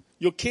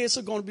 Your kids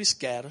are going to be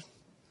scattered.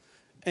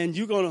 and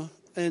you're going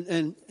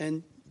to,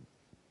 and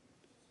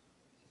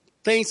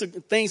things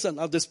are,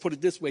 I'll just put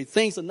it this way,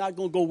 things are not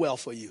going to go well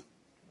for you.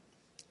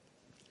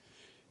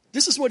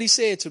 This is what he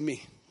said to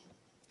me.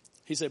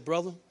 He said,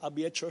 brother, I'll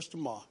be at church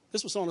tomorrow.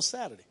 This was on a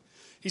Saturday.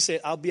 He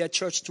said, I'll be at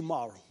church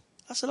tomorrow.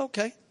 I said,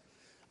 okay.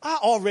 I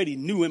already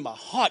knew in my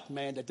heart,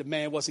 man, that the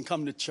man wasn't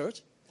coming to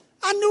church.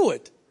 I knew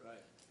it. Right.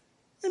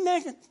 And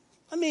man,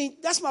 I mean,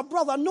 that's my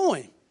brother. I knew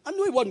him. I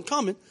knew he wasn't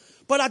coming.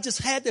 But I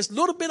just had this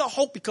little bit of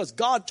hope because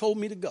God told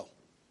me to go.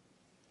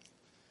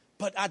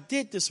 But I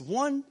did this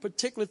one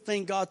particular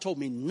thing God told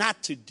me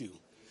not to do.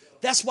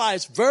 That's why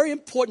it's very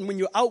important when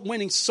you're out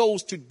winning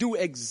souls to do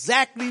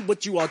exactly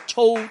what you are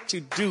told to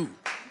do.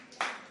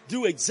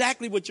 Do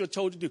exactly what you're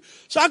told to do.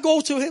 So I go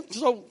to him.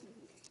 So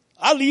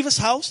I leave his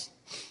house.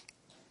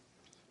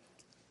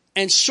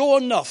 And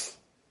sure enough,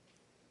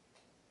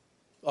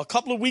 a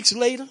couple of weeks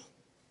later,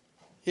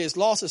 he has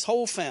lost his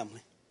whole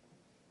family.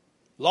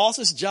 Lost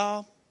his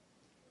job.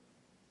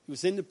 He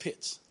was in the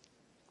pits.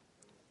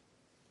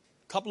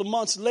 A couple of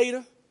months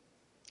later,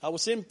 I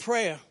was in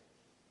prayer.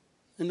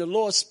 And the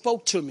Lord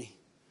spoke to me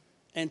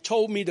and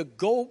told me to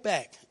go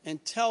back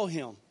and tell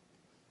him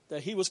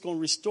that he was going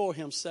to restore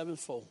him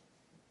sevenfold.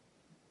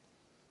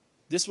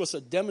 This was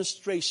a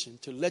demonstration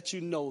to let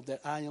you know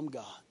that I am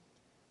God.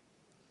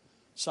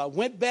 So I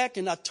went back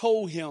and I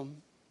told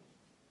him,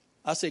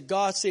 I said,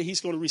 God said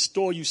he's going to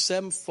restore you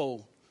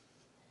sevenfold.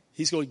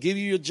 He's going to give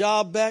you your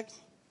job back,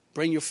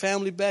 bring your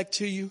family back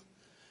to you.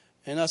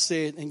 And I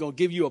said, and going to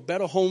give you a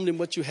better home than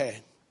what you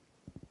had.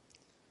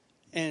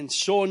 And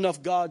sure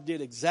enough, God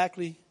did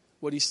exactly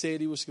what he said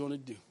he was going to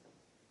do.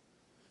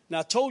 Now,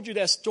 I told you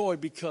that story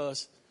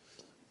because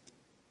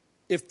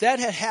if that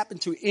had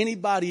happened to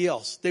anybody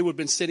else, they would have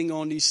been sitting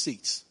on these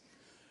seats.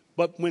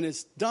 But when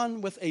it's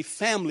done with a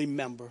family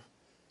member,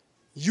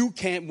 you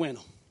can't win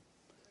them.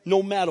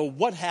 No matter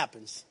what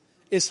happens,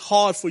 it's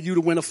hard for you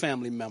to win a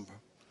family member.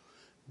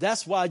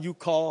 That's why you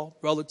call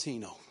Brother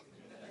Tino.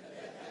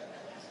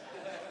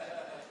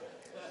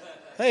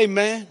 Hey,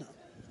 man,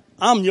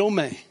 I'm your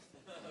man.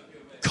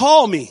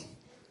 Call me.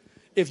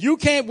 If you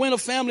can't win a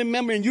family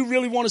member and you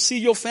really want to see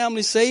your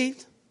family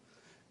saved,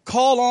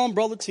 call on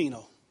Brother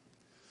Tino.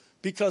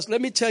 Because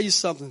let me tell you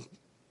something.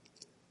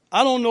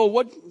 I don't know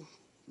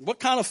what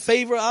kind of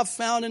favor I've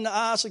found in the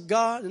eyes of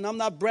God, and I'm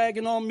not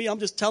bragging on me. I'm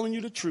just telling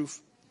you the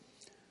truth.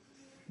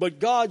 But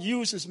God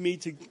uses me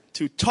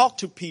to talk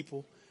to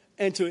people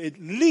and to at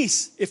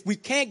least, if we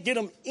can't get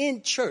them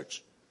in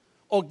church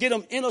or get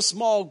them in a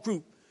small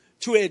group,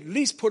 to at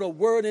least put a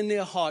word in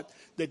their heart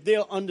that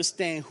they'll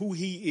understand who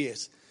he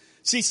is.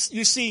 See,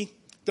 you see,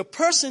 the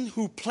person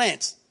who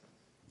plants,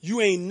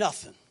 you ain't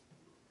nothing.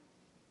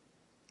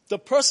 The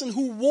person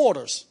who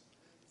waters,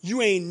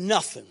 you ain't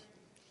nothing.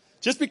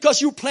 Just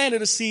because you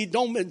planted a seed,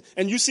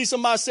 and you see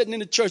somebody sitting in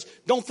the church,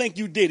 don't think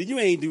you did it. You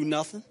ain't do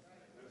nothing.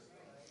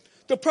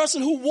 The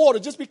person who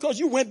watered, just because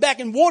you went back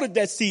and watered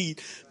that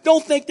seed,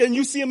 don't think that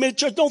you see him in the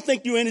church, don't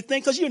think you're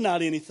anything, because you're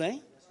not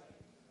anything.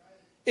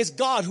 It's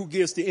God who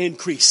gives the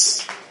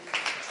increase.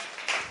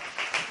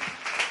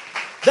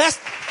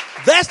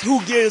 That's who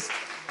gives.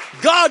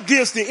 God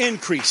gives the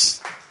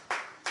increase.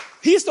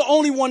 He's the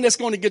only one that's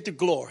going to get the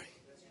glory.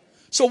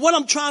 So what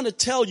I'm trying to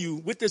tell you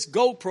with this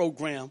GO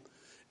program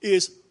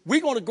is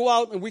we're going to go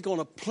out and we're going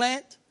to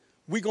plant,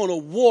 we're going to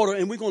water,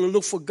 and we're going to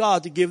look for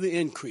God to give the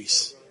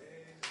increase.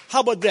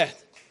 How about that?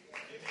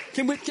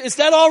 Is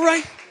that all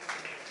right?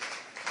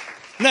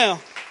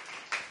 Now,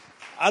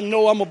 I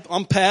know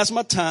I'm past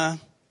my time.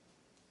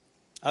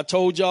 I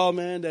told y'all,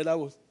 man, that I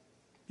would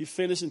be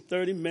finished in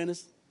 30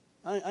 minutes.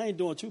 I ain't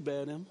doing too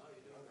bad, am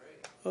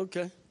I?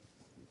 Okay.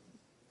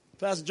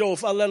 Pastor Joe,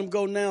 if I let him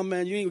go now,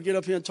 man, you ain't going to get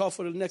up here and talk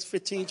for the next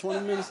 15,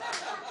 20 minutes?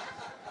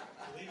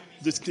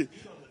 Just kidding.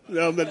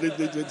 No,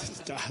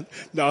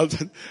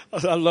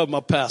 I love my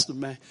pastor,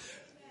 man.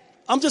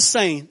 I'm just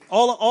saying,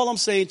 all I'm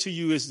saying to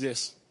you is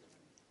this.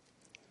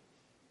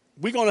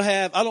 We're going to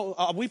have,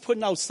 are we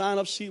putting out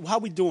sign-up sheet? How are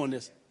we doing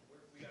this?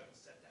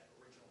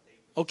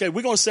 Okay,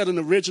 we're going to set an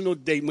original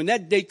date. When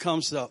that date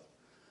comes up,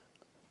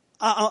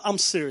 I'm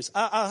serious.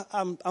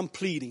 I'm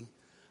pleading.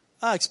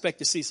 I expect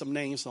to see some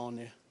names on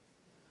there.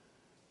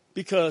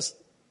 Because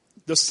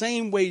the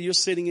same way you're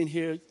sitting in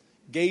here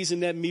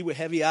gazing at me with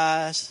heavy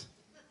eyes,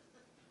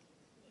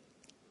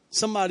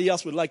 somebody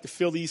else would like to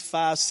fill these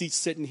 5 seats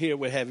sitting here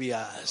with heavy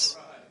eyes.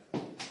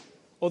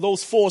 Or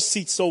those 4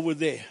 seats over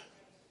there.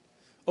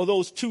 Or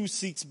those 2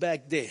 seats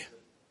back there.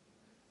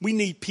 We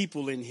need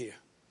people in here.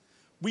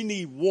 We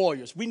need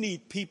warriors. We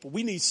need people.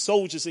 We need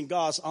soldiers in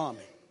God's army.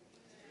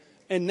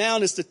 And now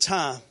is the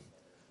time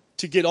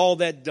to get all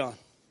that done.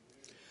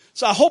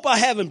 So I hope I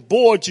haven't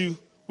bored you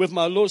with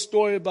my little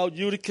story about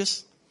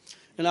Eutychus.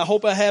 And I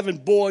hope I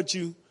haven't bored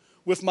you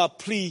with my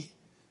plea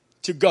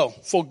to go.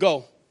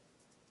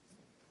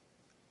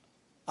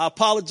 I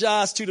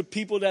apologize to the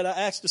people that I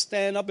asked to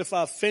stand up. If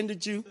I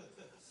offended you,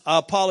 I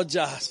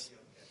apologize.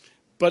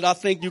 But I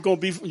think you're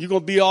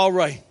gonna be all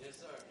right.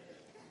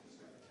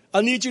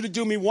 I need you to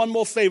do me one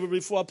more favor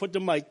before I put the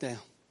mic down.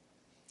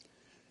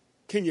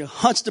 Can you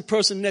hunch the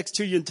person next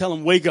to you and tell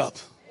them, wake up?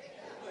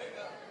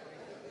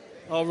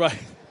 All right.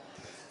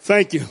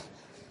 Thank you.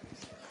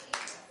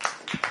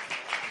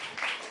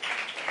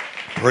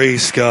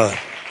 Praise God.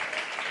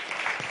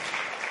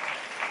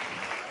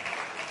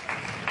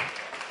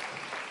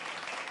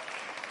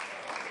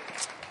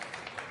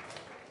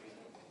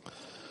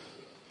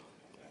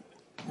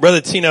 Brother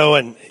Tino,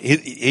 and you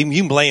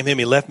can blame him.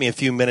 He left me a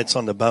few minutes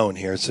on the bone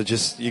here, so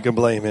you can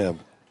blame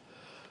him.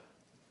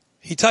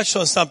 He touched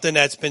on something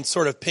that's been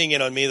sort of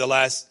pinging on me the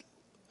last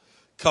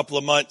couple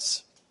of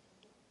months.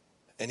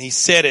 And he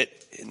said it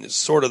in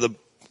sort of the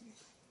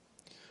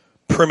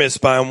premise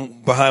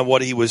behind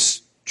what he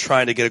was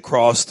trying to get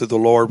across, through the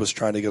Lord was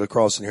trying to get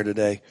across in here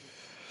today.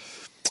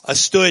 I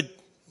stood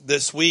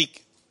this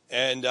week,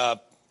 and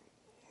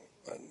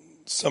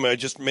somebody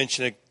just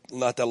mentioned it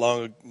not that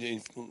long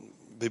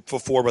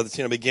before Brother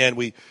Tino began.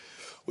 We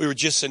were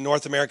just in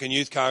North American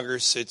Youth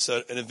Congress. It's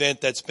an event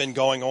that's been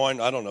going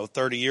on,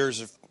 30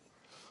 years or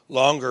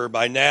longer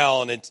by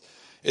now, and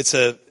it's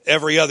a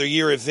every other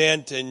year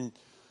event, and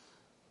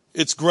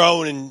it's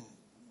grown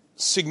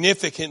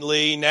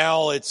significantly.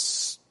 Now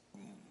it's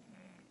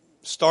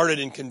started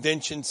in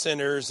convention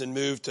centers and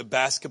moved to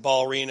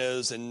basketball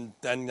arenas, and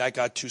then that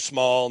got too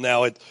small.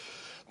 Now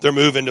they're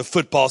moving to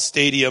football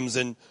stadiums,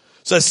 and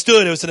so I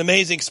stood. It was an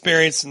amazing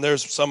experience, and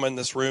there's someone in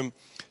this room.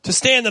 To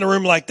stand in a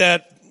room like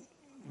that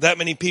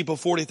many people,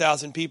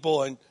 40,000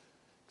 people, and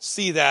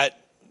see that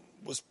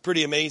was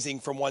pretty amazing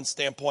from one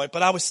standpoint.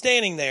 But I was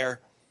standing there,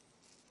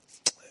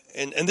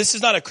 and this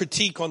is not a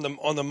critique on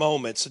the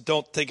moment, so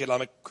don't think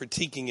I'm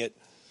critiquing it.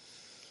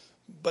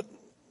 But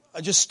I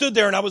just stood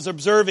there and I was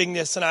observing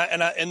this,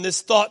 and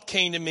this thought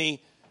came to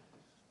me,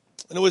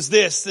 and it was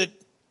this: that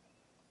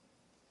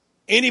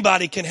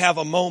anybody can have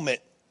a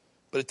moment,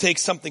 but it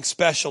takes something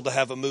special to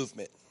have a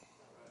movement.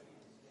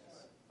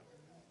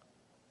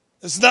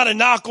 This is not a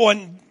knock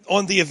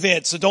on the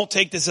event, so don't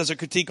take this as a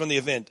critique on the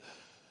event.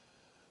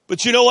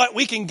 But you know what?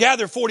 We can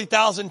gather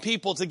 40,000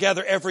 people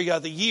together every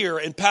other year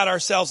and pat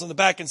ourselves on the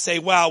back and say,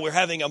 wow, we're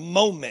having a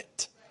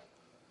moment.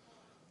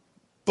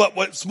 But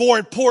what's more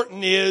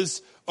important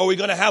is, are we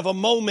going to have a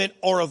moment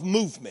or a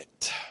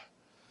movement?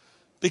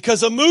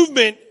 Because a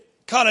movement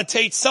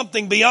connotates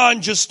something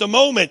beyond just a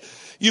moment.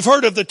 You've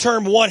heard of the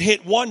term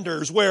one-hit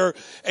wonders, where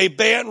a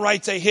band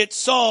writes a hit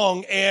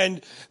song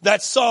and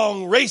that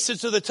song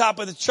races to the top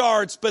of the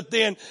charts, but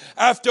then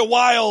after a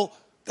while,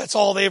 that's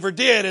all they ever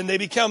did, and they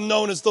become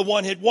known as the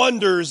one-hit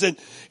wonders. And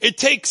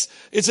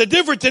it's a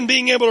difference than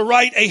being able to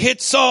write a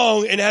hit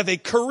song and have a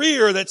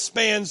career that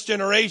spans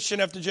generation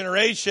after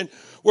generation,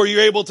 where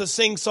you're able to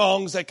sing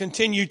songs that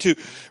continue to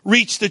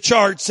reach the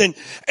charts. And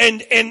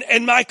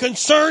my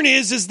concern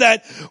is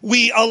that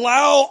we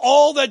allow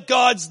all that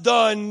God's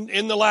done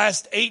in the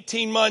last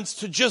 18 months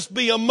to just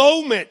be a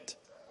moment,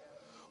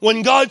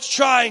 when God's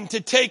trying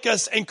to take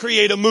us and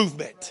create a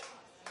movement.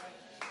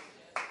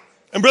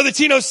 And Brother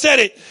Tino said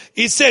it.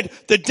 He said,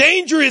 the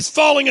danger is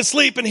falling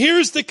asleep. And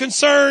here's the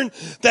concern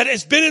that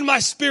has been in my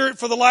spirit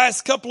for the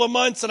last couple of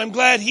months. And I'm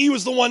glad he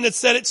was the one that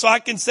said it, so I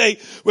can say,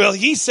 well,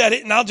 he said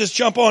it, and I'll just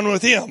jump on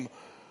with him.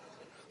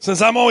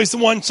 Since I'm always the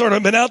one sort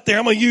of been out there,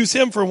 I'm going to use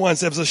him for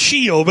once as a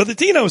shield. Brother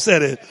Tino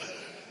said it.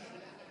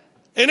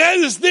 And that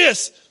is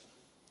this,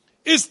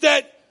 is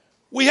that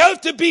we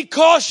have to be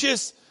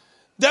cautious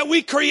that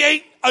we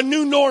create a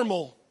new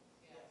normal.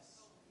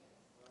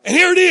 And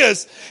here it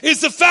is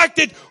the fact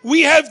that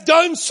we have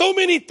done so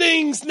many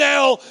things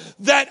now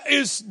that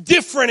is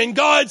different, and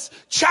God's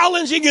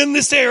challenging in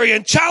this area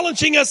and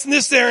challenging us in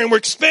this area, and we're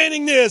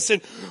expanding this,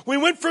 and we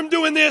went from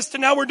doing this to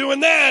now we're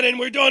doing that, and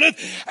we're doing it.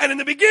 And in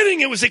the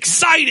beginning it was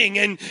exciting,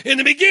 and in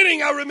the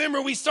beginning I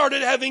remember we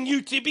started having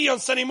UTB on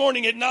Sunday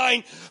morning at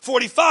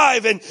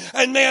 9:45,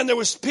 and man, there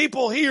was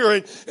people here,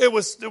 and it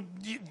was,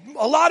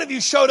 a lot of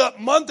you showed up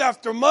month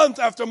after month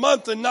after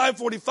month at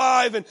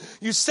 9:45, and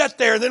you sat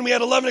there, and then we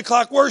had 11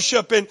 o'clock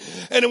worship, and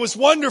it was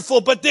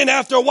wonderful. But then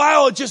after a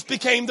while, it just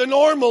became the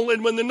normal.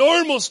 And when the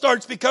normal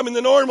starts becoming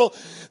the normal,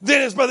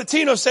 then as Brother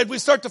Tino said, we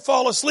start to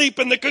fall asleep.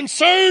 And the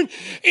concern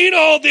in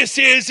all this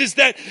is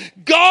that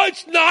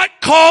God's not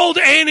called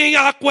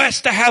Antioch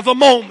West to have a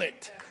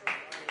moment.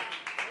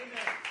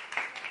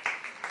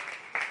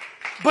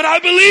 But I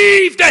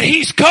believe that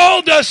He's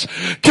called us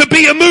to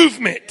be a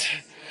movement.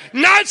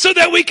 Not so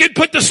that we can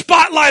put the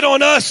spotlight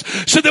on us,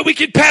 so that we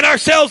can pat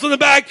ourselves on the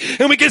back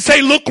and we can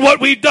say, look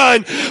what we've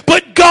done.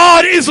 But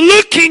God is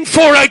looking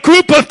for a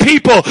group of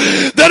people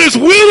that is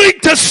willing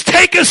to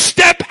take a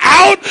step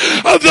out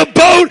of the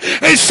boat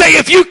and say,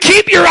 if you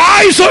keep your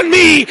eyes on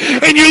me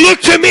and you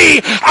look to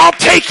me, I'll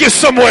take you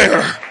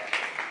somewhere.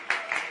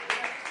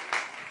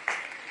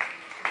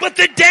 But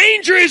the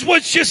danger is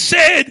what's just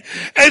said,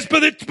 as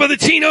Brother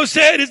Tino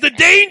said, is the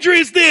danger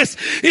is this,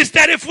 is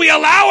that if we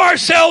allow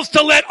ourselves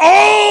to let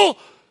all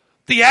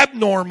the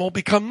abnormal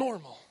become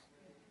normal.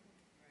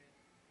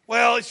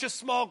 Well, it's just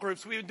small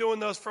groups. We've been doing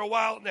those for a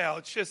while now.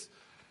 It's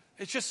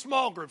It's just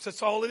small groups.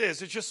 That's all it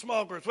is. It's just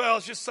small groups. Well,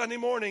 it's just Sunday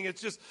morning.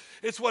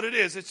 It's what it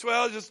is. It's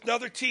just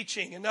another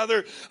teaching,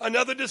 another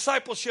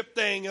discipleship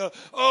thing.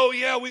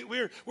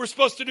 We're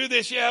supposed to do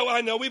this. Yeah, well,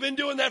 I know. We've been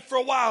doing that for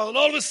a while. And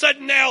all of a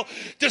sudden now,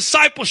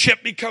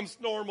 discipleship becomes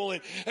normal.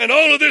 And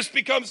all of this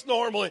becomes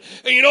normal. And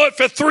you know what?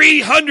 For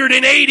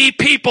 380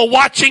 people,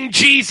 watching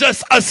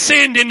Jesus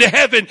ascend into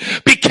heaven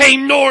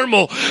became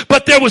normal.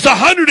 But there was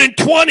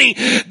 120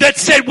 that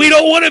said, we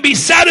don't want to be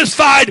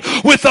satisfied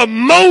with a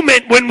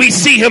moment when we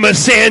see him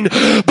ascend,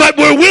 but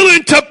we're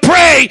willing to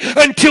pray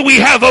until we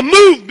have a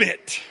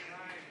movement.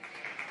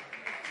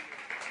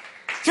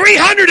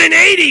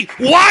 380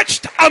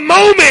 watched a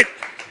moment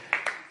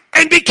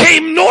and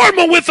became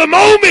normal with a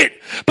moment.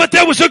 But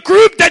there was a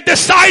group that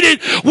decided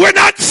we're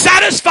not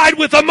satisfied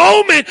with a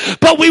moment,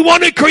 but we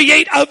want to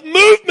create a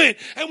movement.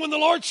 And when the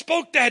Lord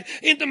spoke that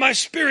into my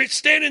spirit,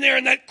 standing there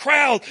in that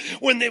crowd,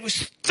 when there was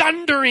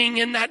thundering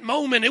in that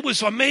moment, it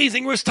was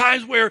amazing. There was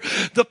times where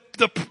the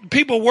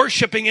people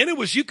worshiping, and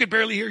you could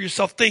barely hear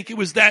yourself think. It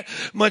was that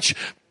much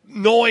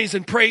noise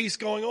and praise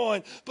going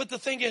on. But the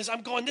thing is,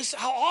 I'm going, this,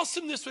 how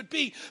awesome this would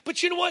be.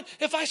 But you know what?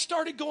 If I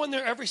started going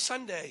there every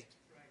Sunday,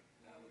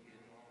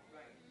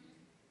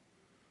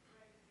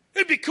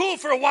 it'd be cool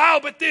for a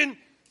while, but then,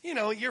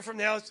 a year from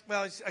now,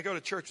 I go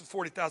to church with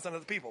 40,000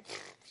 other people.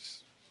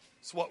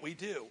 It's what we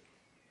do.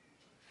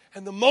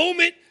 And the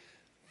moment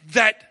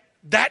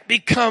that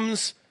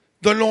becomes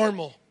the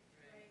normal,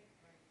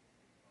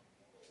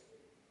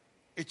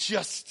 it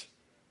just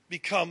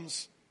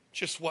becomes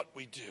just what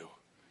we do.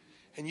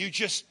 And you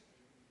just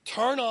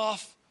turn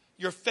off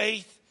your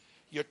faith,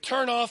 you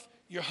turn off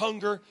your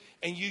hunger,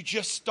 and you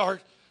just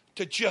start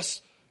to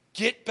just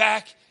get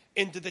back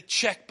into the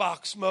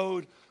checkbox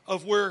mode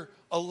of where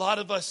a lot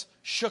of us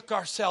shook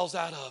ourselves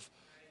out of.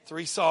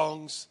 3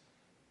 songs,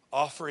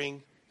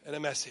 offering, and a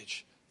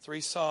message.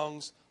 3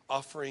 songs,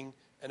 offering,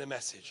 and a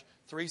message.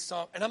 3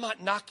 songs, and I'm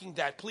not knocking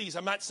that. Please,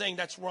 I'm not saying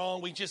that's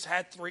wrong. We just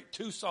had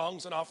 2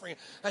 songs and offering.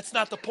 That's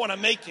not the point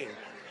I'm making.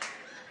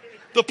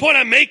 The point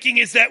I'm making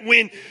is that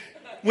when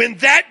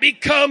that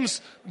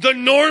becomes the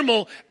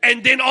normal,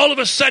 and then all of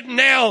a sudden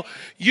now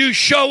you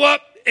show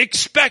up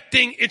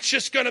expecting it's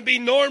just going to be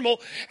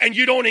normal, and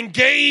you don't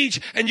engage,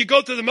 and you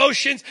go through the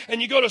motions,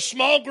 and you go to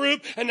small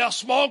group, and now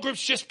small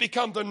groups just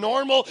become the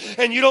normal,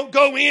 and you don't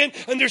go in,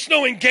 and there's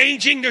no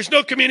engaging, there's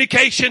no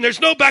communication,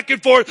 there's no back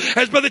and forth.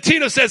 As Brother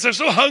Tino says,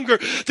 there's no hunger,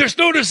 there's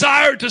no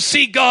desire to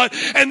see God.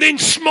 And then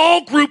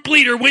small group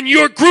leader, when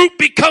your group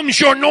becomes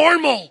your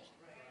normal.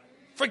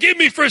 Forgive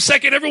me for a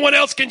second. Everyone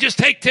else can just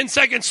take 10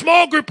 seconds.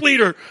 Small group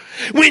leader.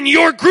 When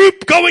your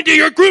group, going to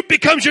your group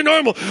becomes your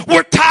normal.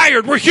 We're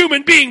tired. We're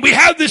human beings. We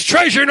have this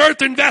treasure in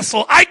earthen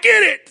vessel. I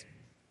get it.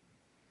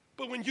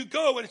 But when you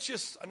go and it's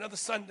just another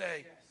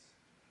Sunday.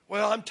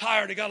 Well, I'm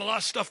tired. I got a lot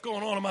of stuff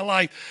going on in my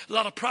life. A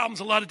lot of problems,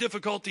 a lot of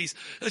difficulties.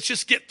 Let's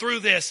just get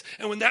through this.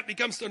 And when that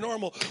becomes the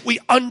normal, we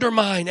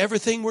undermine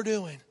everything we're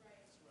doing.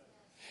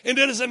 And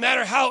it doesn't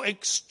matter how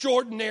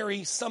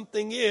extraordinary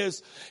something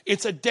is,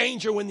 it's a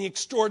danger when the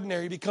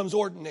extraordinary becomes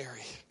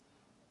ordinary.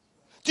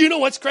 Do you know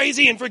what's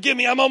crazy? And forgive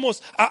me,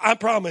 I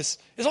promise.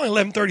 It's only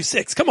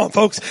 11:36. Come on,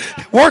 folks.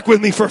 Work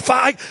with me for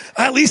 5.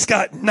 I at least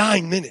got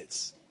 9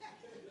 minutes.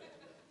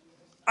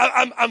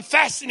 I'm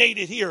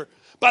fascinated here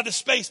by the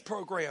space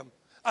program.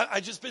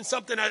 I just been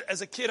something as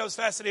a kid I was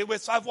fascinated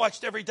with. So I've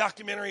watched every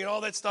documentary and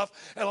all that stuff.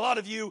 And a lot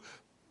of you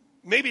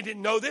maybe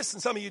didn't know this,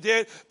 and some of you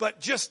did, but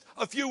just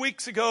a few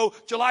weeks ago,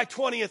 July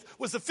 20th,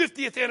 was the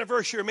 50th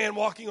anniversary of man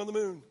walking on the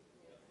moon.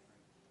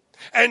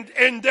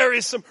 And there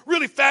is some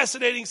really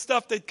fascinating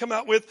stuff they've come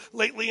out with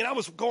lately, and I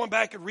was going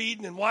back and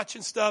reading and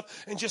watching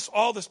stuff and just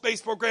all the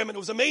space program, and it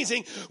was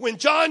amazing when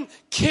John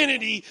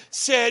Kennedy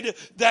said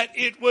that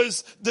it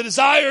was the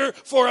desire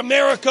for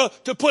America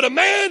to put a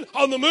man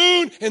on the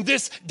moon in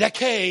this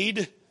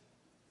decade.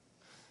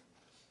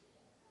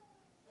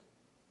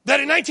 That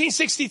in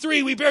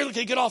 1963, we barely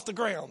could get off the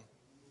ground.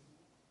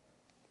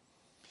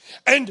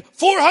 And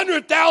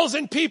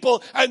 400,000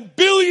 people and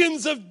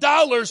billions of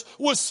dollars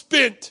was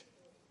spent.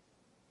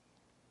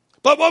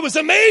 But what was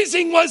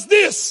amazing was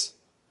this,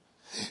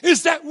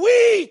 is that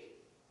we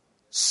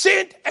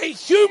sent a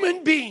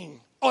human being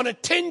on a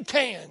tin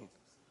can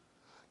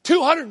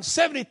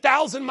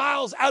 270,000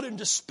 miles out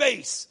into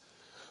space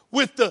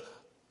with the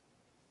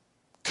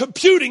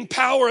computing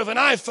power of an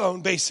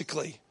iPhone,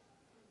 basically.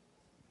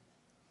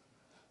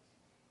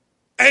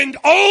 And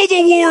all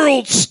the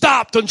world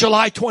stopped on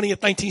July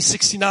 20th,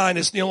 1969,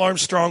 as Neil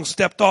Armstrong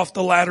stepped off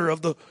the ladder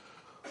of the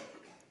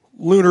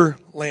lunar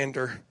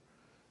lander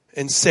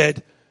and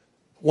said,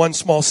 one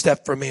small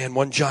step for man,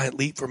 one giant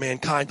leap for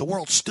mankind. The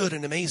world stood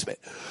in amazement.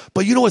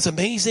 But you know what's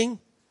amazing?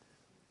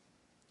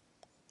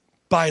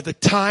 By the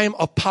time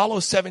Apollo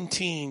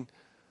 17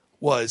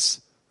 was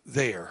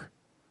there,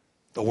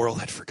 the world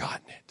had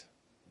forgotten it.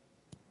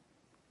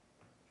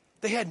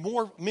 They had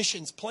more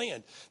missions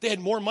planned. They had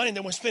more money. They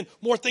want to spend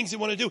more things they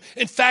want to do.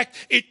 In fact,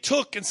 it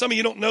took, and some of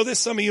you don't know this,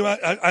 some of you,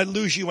 I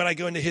lose you when I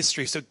go into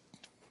history, so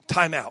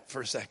time out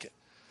for a second.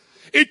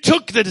 It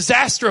took the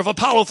disaster of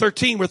Apollo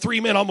 13 where 3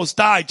 men almost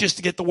died just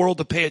to get the world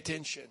to pay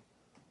attention.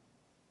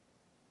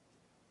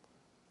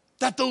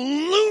 that the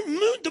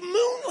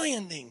moon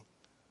landing,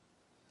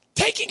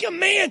 taking a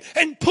man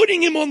and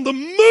putting him on the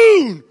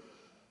moon,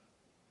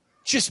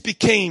 just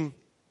became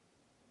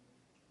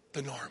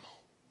the normal.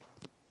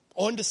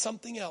 On to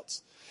something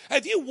else.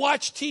 Have you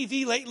watched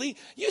TV lately?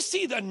 You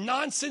see the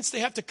nonsense they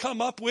have to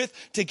come up with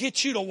to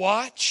get you to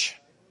watch?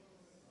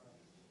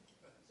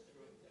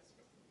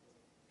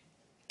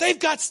 They've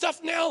got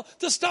stuff now,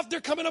 the stuff they're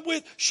coming up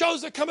with,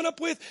 shows they're coming up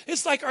with.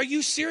 It's like, are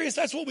you serious?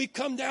 That's what we've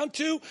come down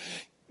to?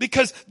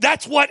 Because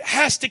that's what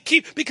has to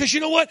keep. Because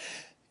you know what?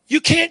 You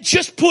can't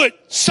just put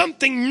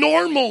something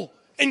normal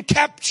and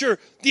capture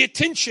the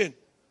attention.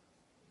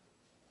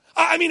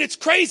 I mean, it's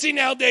crazy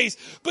nowadays,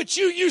 but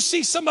you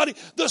see somebody,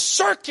 the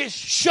circus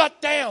shut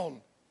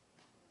down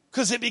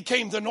because it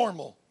became the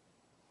normal.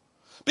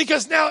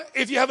 Because now,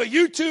 if you have a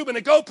YouTube and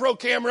a GoPro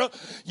camera,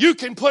 you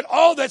can put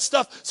all that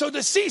stuff. So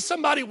to see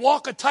somebody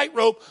walk a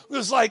tightrope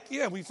was like,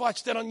 yeah, we've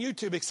watched that on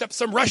YouTube, except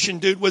some Russian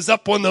dude was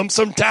up on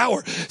some tower,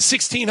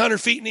 1,600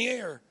 feet in the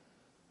air.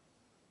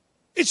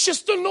 It's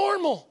just the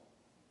normal.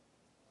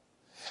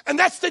 And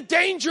that's the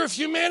danger of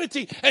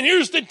humanity. And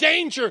here's the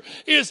danger,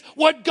 is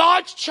what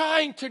God's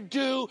trying to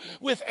do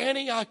with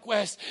Antioch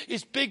West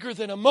is bigger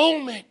than a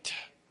moment.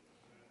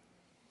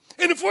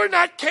 And if we're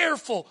not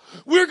careful,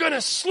 we're going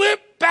to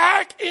slip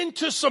back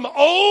into some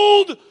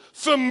old,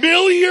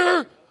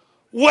 familiar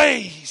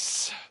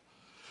ways.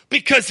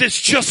 Because it's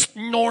just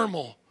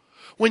normal.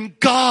 When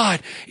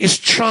God is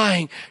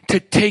trying to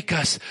take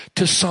us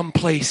to some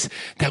place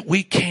that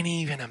we can't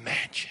even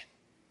imagine.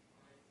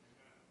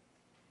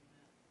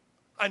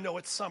 I know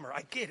it's summer.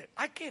 I get it.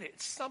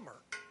 It's summer.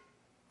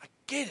 I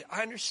get it.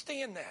 I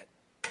understand that.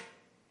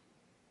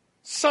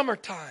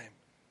 Summertime.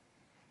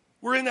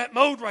 We're in that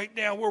mode right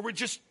now where we're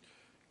just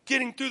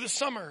getting through the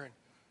summer. And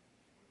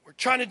we're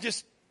trying to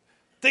just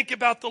think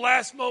about the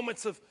last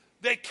moments of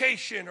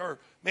vacation. Or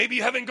maybe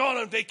you haven't gone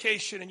on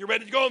vacation and you're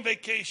ready to go on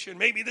vacation.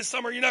 Maybe this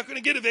summer you're not going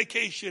to get a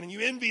vacation and you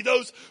envy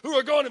those who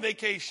are going on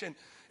vacation.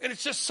 And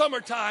it's just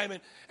summertime.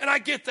 And I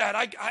get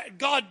that.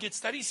 God gets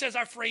that. He says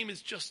our frame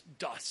is just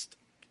dust.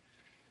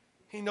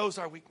 He knows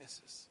our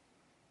weaknesses.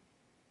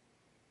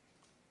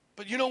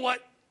 But you know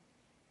what?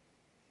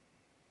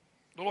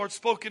 The Lord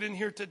spoke it in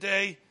here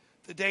today.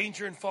 The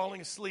danger in falling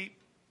asleep.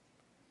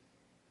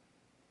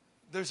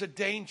 There's a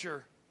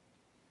danger.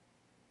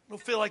 I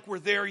don't feel like we're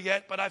there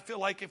yet, but I feel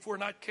like if we're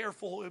not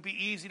careful, it would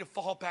be easy to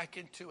fall back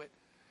into it.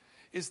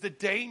 Is the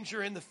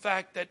danger in the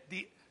fact that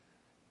the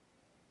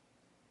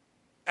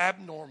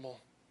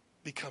abnormal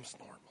becomes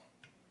normal.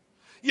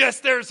 Yes,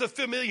 there's a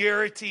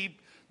familiarity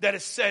that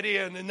is set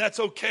in, and that's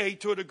okay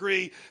to a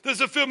degree.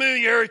 There's a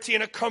familiarity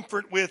and a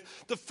comfort with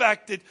the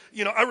fact that,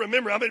 I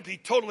remember, I'm going to be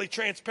totally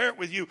transparent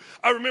with you.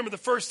 I remember the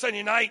first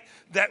Sunday night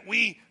that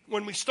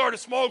when we started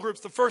small groups,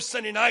 the first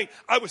Sunday night,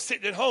 I was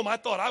sitting at home. I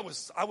thought I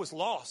was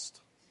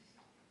lost.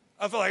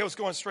 I felt like I was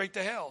going straight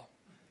to hell.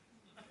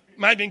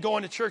 I had been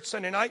going to church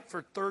Sunday night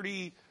for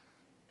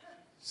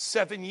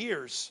 37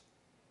 years.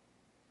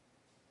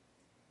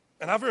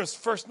 And I remember the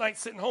first night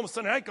sitting home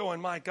Sunday night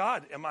going, my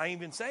God, am I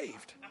even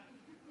saved?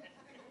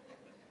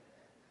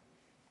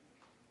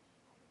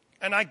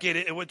 And I get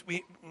it.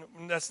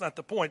 That's not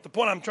the point. The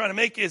point I'm trying to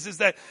make is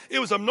that it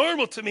was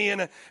abnormal to me,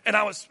 and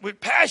I was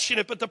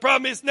passionate. But the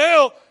problem is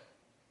now,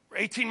 we're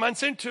 18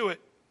 months into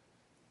it.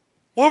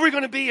 What are we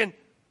going to be in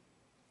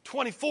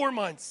 24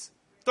 months,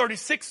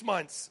 36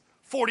 months,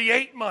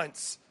 48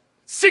 months,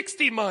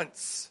 60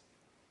 months?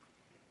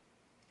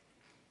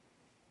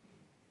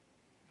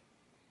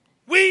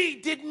 We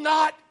did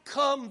not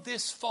come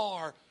this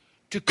far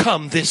to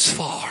come this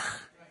far.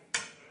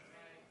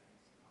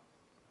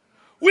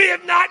 We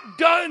have not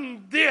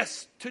done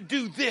this to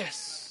do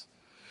this.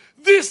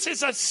 This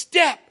is a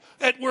step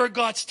at where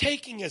God's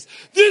taking us.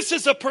 This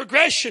is a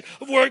progression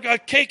of where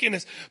God's taking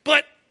us.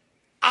 But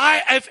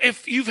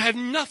if you have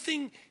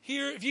nothing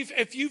here,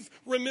 if you've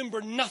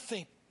remembered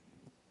nothing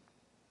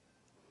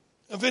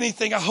of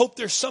anything, I hope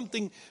there's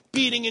something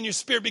beating in your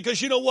spirit.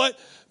 Because you know what?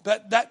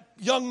 That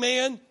young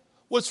man,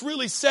 what's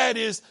really sad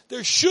is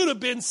there should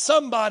have been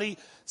somebody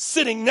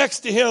sitting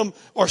next to him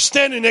or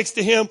standing next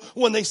to him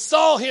when they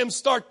saw him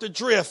start to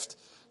drift.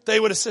 They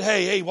would have said,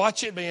 hey,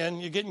 watch it, man.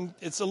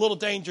 It's a little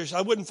dangerous.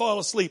 I wouldn't fall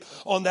asleep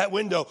on that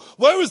window.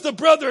 Where was the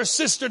brother or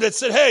sister that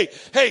said,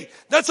 hey,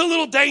 that's a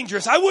little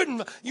dangerous.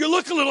 You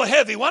look a little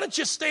heavy. Why don't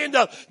you stand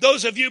up?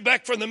 Those of you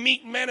back from the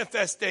Meet and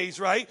Manifest days,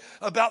 right?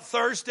 About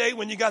Thursday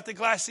when you got the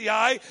glassy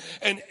eye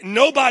and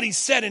nobody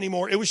said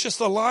anymore. It was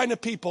just a line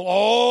of people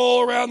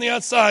all around the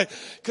outside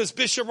because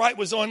Bishop Wright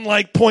was on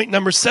like point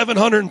number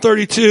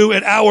 732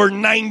 at hour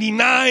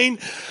 99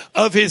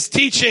 of his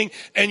teaching.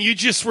 And you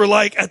just were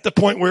like at the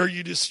point where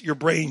your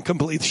brain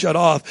completely shut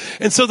off.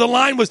 And so the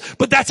line was,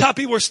 but that's how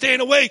people were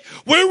staying awake.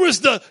 Where was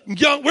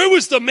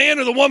the man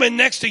or the woman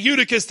next to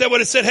Eutychus that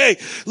would have said, hey,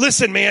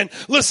 listen, man,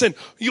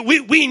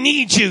 we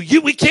need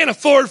you. We can't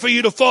afford for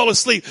you to fall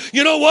asleep.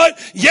 You know what?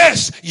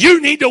 Yes,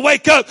 you need to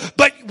wake up,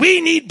 but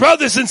we need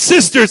brothers and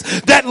sisters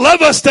that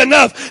love us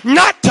enough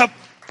not to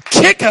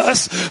kick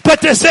us,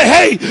 but to say,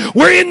 hey,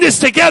 we're in this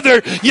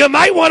together. You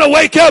might want to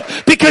wake up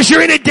because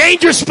you're in a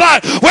dangerous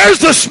spot. Where's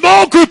the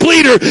small group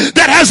leader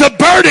that has a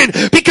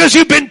burden because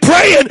you've been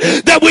praying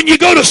that when you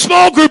go to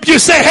small group, you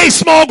say, hey,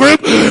 small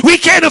group, we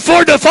can't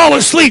afford to fall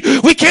asleep.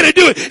 We can't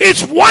do it.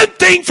 It's one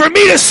thing for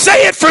me to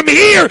say it from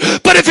here,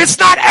 but if it's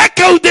not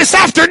echoed this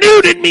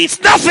afternoon, it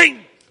means nothing.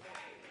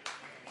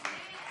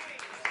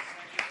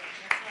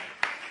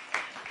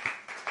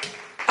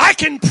 I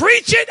can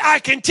preach it, I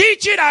can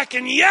teach it, I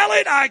can yell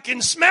it, I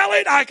can smell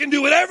it, I can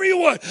do whatever you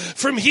want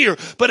from here.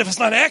 But if it's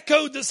not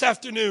echoed this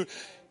afternoon,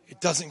 it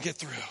doesn't get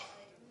through.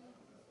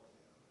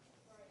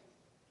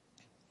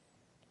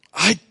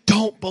 I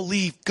don't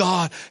believe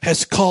God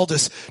has called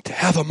us to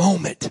have a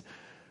moment.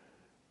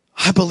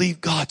 I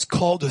believe God's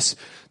called us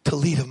to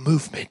lead a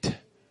movement.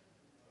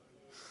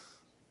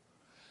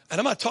 And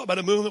I'm not talking about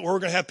a movement where we're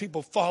going to have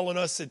people following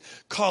us and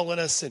calling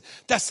us. And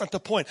that's not the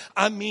point.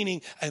 I'm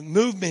meaning a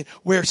movement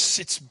where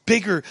it's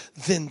bigger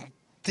than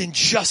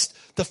just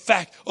the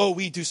fact, oh,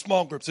 we do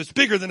small groups. It's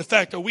bigger than the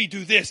fact, oh, we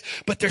do this.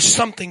 But there's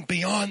something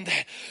beyond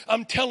that.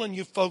 I'm telling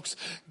you, folks,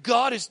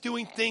 God is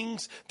doing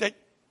things that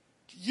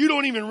you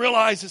don't even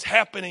realize is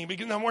happening.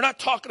 Because we're not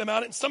talking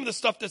about it. And some of the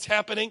stuff that's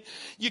happening,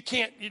 you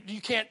can't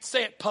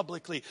say it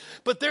publicly.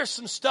 But there's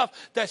some stuff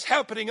that's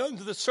happening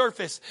under the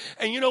surface.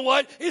 And you know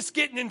what? It's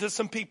getting into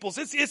some people's,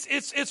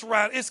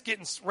 it's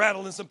getting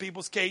rattled in some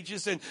people's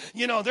cages. And,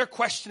 you know, they're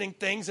questioning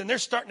things and they're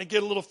starting to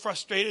get a little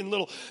frustrated and a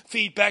little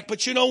feedback.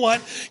 But you know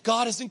what?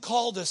 God hasn't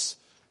called us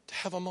to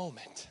have a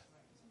moment.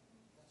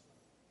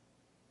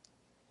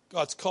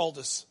 God's called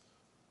us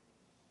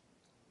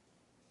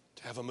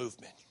to have a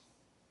movement.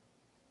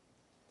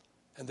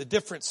 And the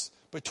difference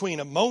between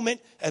a moment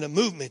and a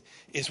movement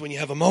is when you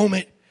have a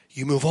moment,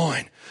 you move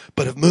on.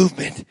 But a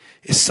movement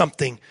is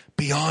something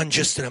beyond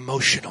just an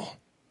emotional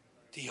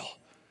deal.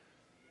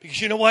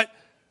 Because you know what?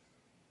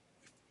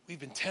 We've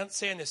been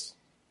saying this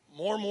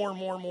more and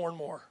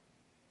more.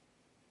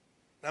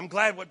 And I'm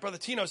glad what Brother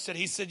Tino said.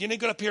 He said, you need to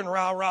get up here and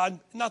rah.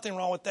 Nothing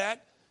wrong with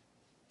that.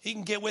 He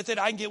can get with it.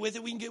 I can get with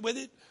it. We can get with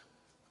it.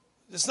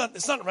 It's not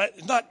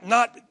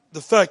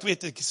the fact we have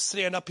to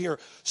stand up here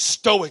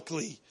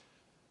stoically.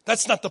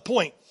 That's not the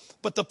point.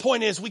 But the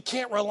point is we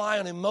can't rely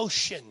on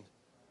emotion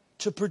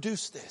to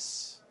produce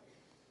this.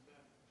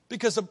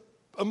 Because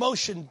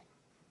emotion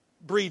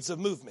breeds a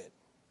movement.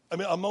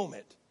 A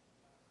moment.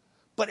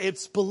 But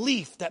it's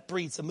belief that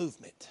breeds a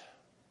movement.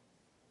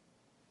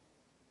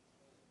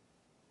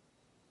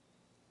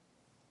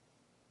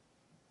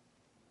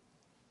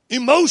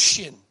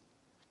 Emotion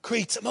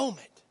creates a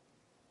moment.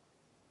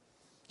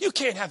 You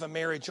can't have a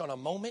marriage on a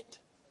moment.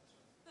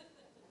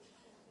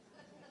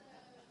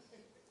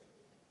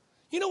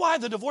 You know why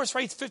the divorce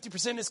rate's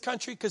 50% in this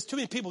country? Because too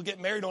many people get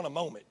married on a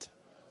moment.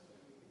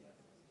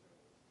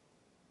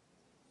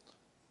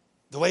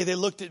 The way they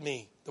looked at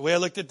me, the way I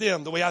looked at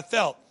them, the way I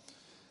felt.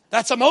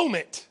 That's a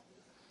moment.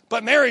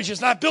 But marriage is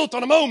not built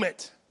on a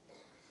moment.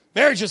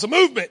 Marriage is a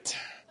movement.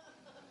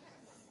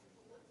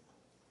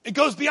 It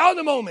goes beyond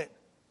the moment.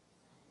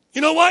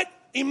 You know what?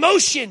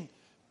 Emotion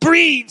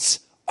breeds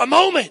a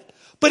moment.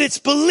 But it's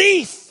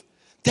belief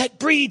that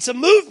breeds a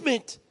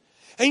movement.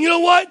 And you know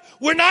what?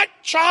 We're not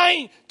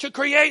trying to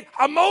create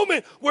a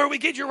moment where we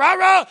get your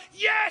rah-rah.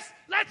 Yes,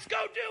 let's go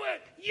do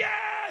it.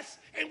 Yes.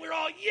 And we're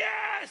all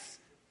yes.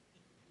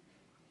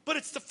 But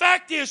it's the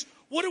fact is,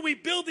 what are we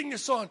building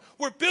this on?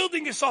 We're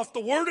building this off the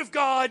Word of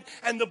God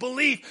and the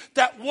belief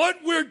that what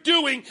we're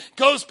doing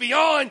goes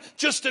beyond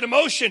just an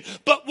emotion.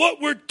 But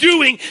what we're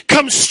doing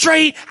comes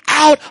straight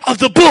out of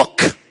the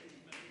book.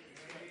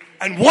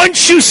 And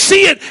once you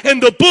see it in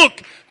the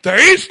book, there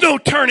is no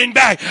turning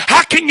back.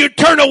 How can you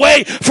turn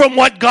away from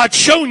what God's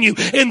shown you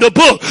in the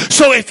book?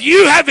 So if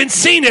you haven't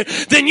seen it,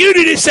 then you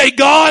need to say,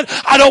 God,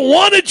 I don't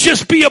want to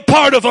just be a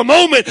part of a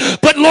moment,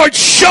 but Lord,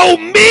 show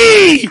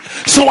me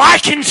so I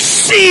can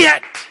see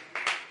it.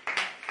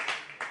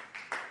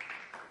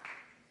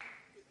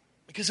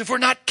 Because if we're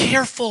not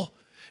careful,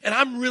 and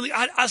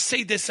I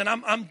say this and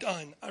I'm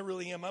done. I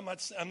really am. I'm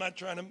not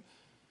trying to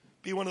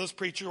be one of those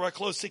preachers where I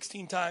close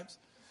 16 times.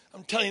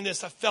 I'm telling you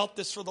this, I felt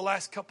this for the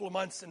last couple of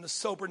months in the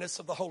soberness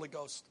of the Holy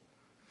Ghost.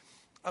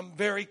 I'm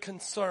very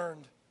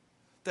concerned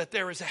that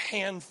there is a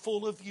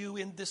handful of you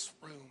in this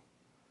room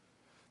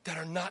that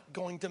are not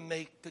going to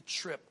make the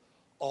trip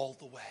all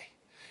the way.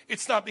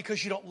 It's not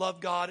because you don't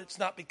love God. It's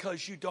not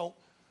because you don't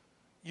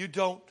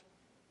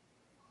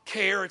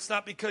care. It's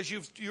not because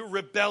you're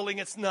rebelling.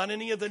 It's not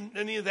any of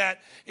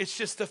that. It's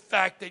just the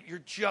fact that you're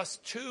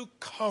just too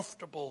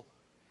comfortable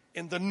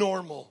in the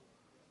normal.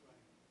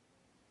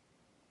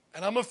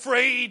 And I'm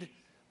afraid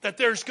that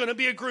there's going to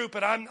be a group,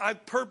 and I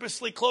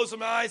purposely close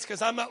my eyes because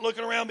I'm not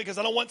looking around because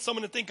I don't want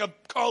someone to think I'm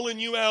calling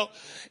you out.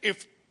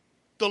 If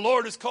The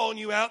Lord is calling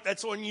you out.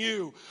 That's on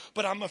you.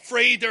 But I'm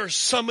afraid there are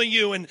some of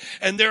you, and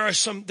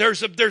there's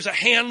a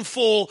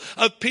handful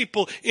of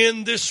people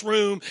in this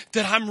room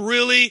that I'm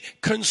really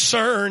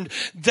concerned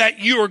that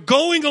you are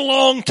going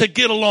along to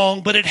get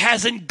along, but it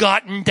hasn't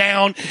gotten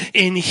down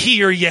in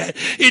here yet.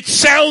 It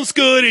sounds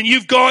good, and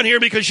you've gone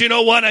here because you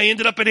know what? I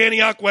ended up at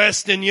Antioch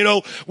West, and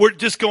we're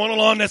just going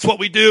along. That's what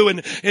we do,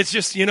 and it's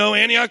just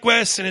Antioch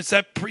West, and it's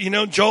that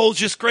Joel's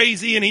just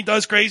crazy, and he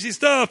does crazy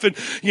stuff, and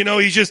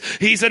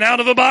he's an out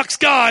of the box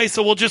guy.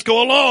 So we'll just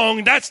go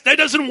along. That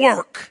doesn't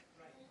work.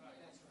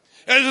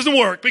 That doesn't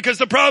work, because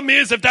the problem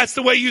is, if that's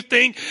the way you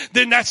think,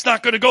 then that's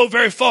not going to go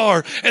very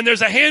far. And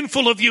there's a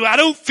handful of you, I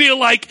don't feel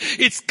like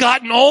it's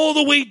gotten all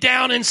the way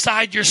down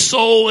inside your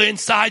soul,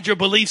 inside your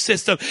belief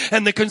system.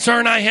 And the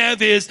concern I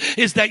have is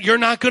that you're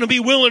not going to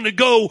be willing to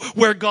go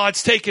where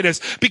God's taken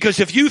us. Because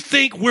if you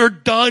think we're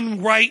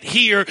done right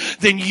here,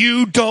 then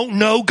you don't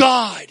know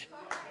God.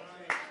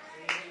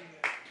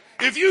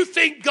 If you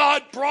think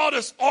God brought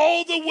us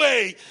all the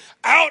way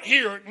out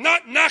here,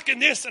 not knocking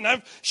this,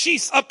 and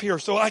she's up here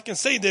so I can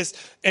say this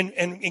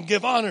and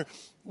give honor.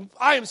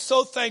 I am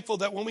so thankful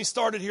that when we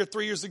started here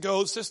 3 years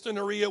ago, Sister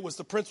Naria was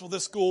the principal of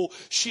this school.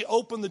 She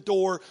opened the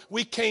door.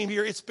 We came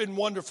here. It's been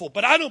wonderful.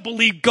 But I don't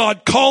believe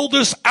God called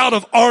us out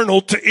of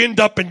Arnold to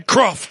end up in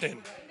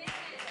Crofton.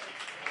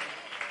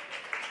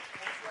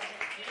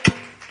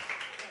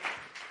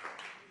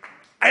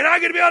 And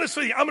I'm going to be honest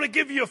with you. I'm going to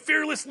give you a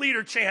fearless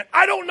leader chant.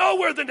 I don't know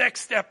where the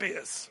next step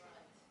is.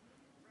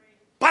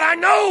 But I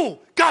know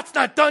God's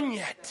not done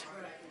yet.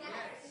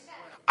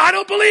 I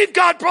don't believe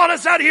God brought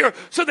us out here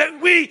so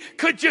that we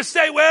could just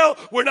say, well,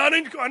 we're not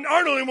in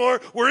Arnold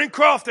anymore. We're in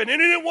Crofton. Isn't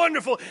it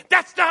wonderful?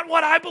 That's not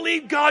what I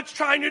believe God's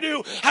trying to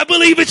do. I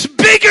believe it's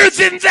bigger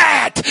than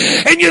that.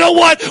 And you know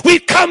what?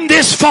 We've come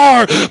this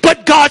far,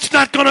 but God's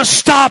not going to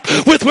stop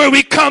with where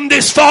we come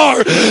this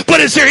far. But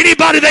is there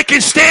anybody that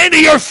can stand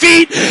to your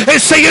feet and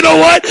say, you know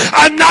what?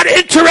 I'm not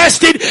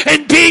interested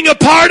in being a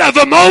part of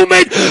a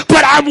moment,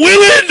 but I'm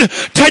willing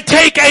to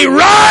take a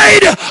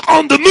ride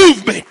on the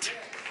movement.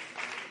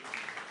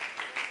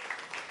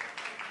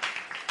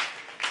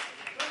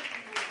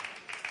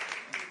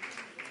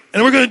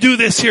 And we're going to do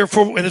this here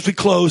as we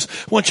close.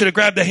 I want you to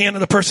grab the hand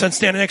of the person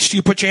standing next to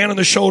you. Put your hand on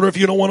the shoulder if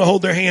you don't want to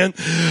hold their hand.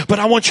 But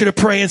I want you to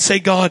pray and say,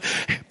 God,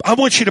 I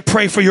want you to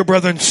pray for your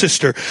brother and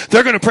sister.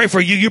 They're going to pray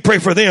for you. You pray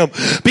for them.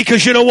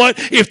 Because you know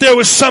what? If there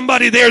was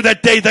somebody there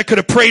that day that could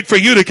have prayed for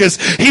you, because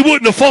he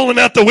wouldn't have fallen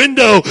out the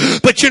window.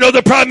 But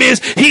the problem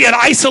is he had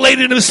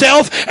isolated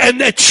himself,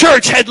 and the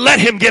church had let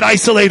him get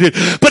isolated.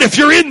 But if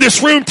you're in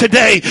this room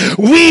today,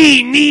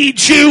 we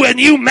need you, and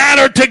you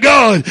matter to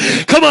God.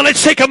 Come on,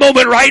 let's take a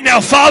moment right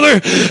now. Father,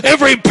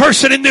 every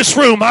person in this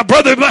room, my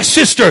brother, my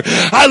sister,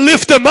 I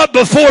lift them up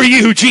before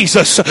you,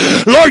 Jesus.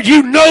 Lord,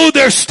 you know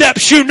their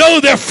steps. You know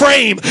their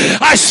frame.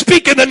 I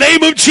speak in the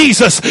name of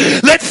Jesus.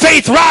 Let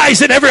faith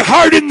rise in every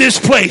heart in this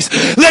place.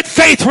 Let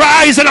faith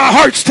rise in our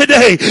hearts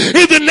today.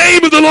 In the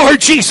name of the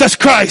Lord Jesus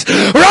Christ.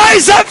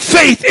 Rise up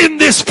faith in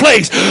this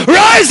place.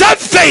 Rise up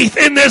faith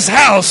in this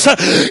house.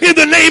 In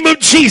the name of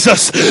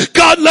Jesus.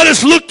 God, let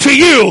us look to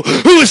you,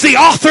 who is the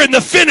author and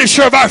the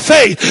finisher of our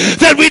faith,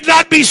 that we'd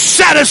not be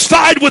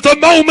satisfied with a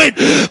moment,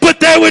 but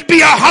there would be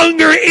a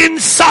hunger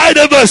inside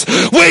of us,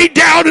 way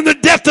down in the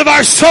depth of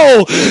our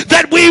soul,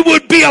 that we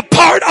would be a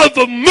part of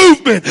a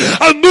movement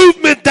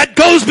that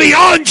goes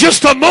beyond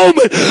just a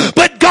moment,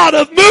 but God,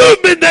 a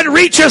movement that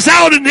reaches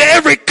out into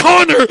every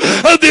corner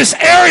of this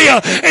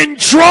area and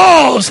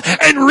draws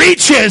and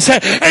reaches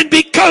and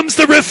becomes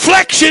the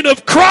reflection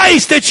of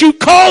Christ that you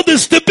called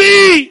us to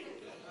be.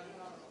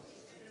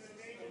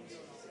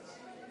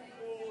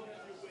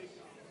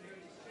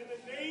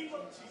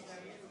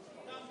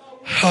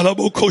 Come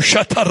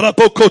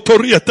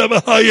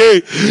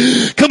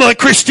on,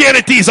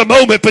 Christianity is a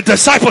moment, but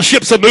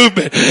discipleship's a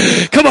movement.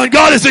 Come on,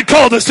 God hasn't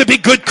called us to be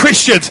good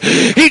Christians.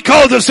 He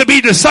called us to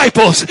be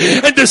disciples,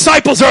 and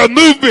disciples are a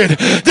movement.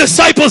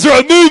 Disciples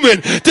are a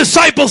movement.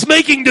 Disciples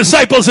making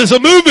disciples is a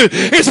movement.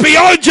 It's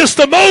beyond just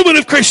a moment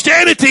of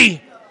Christianity.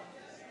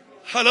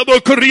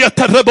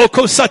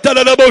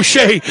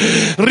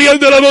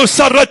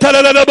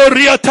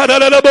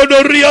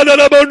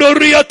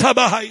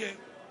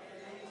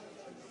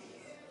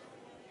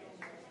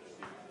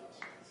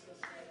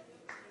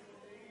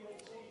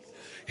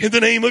 In the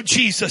name of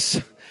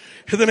Jesus.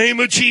 In the name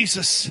of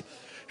Jesus.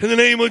 In the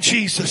name of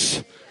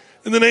Jesus.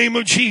 In the name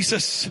of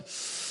Jesus.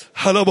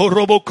 Let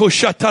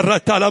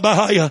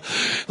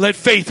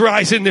faith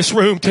rise in this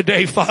room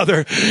today,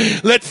 Father.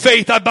 Let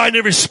faith, I bind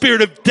every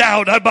spirit of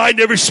doubt. I bind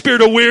every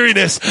spirit of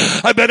weariness.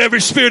 I bind every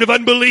spirit of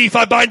unbelief.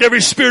 I bind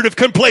every spirit of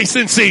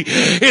complacency.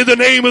 In the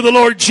name of the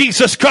Lord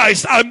Jesus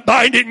Christ, I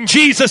bind it in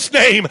Jesus'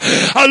 name.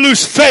 I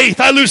lose faith.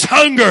 I lose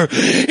hunger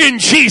in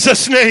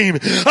Jesus' name.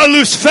 I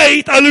lose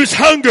faith. I lose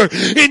hunger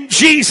in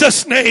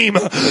Jesus' name.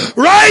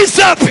 Rise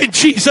up in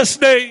Jesus'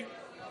 name.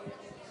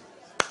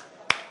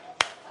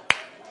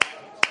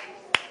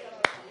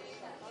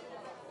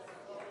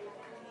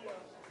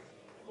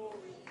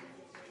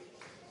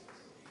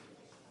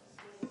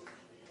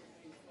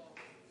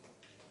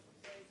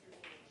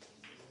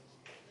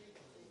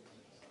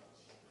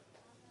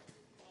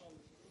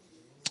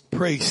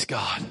 Praise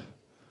God.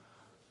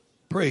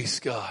 Praise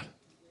God.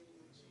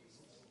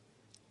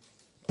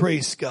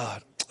 Praise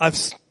God.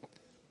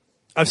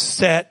 I've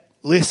sat,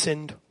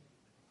 listened,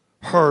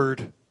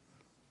 heard,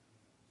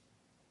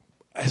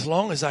 as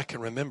long as I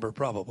can remember,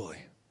 probably.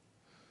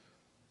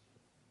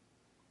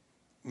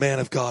 Man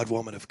of God,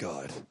 woman of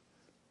God.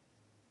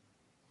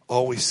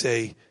 Always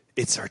say,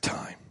 it's our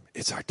time.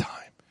 It's our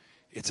time.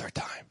 It's our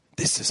time.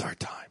 This is our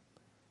time.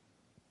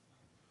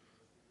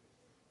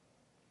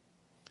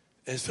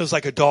 And it feels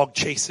like a dog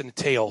chasing a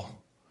tail.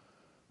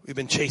 We've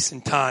been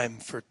chasing time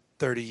for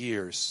 30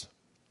 years.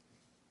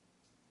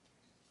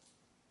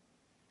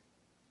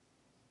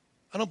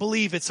 I don't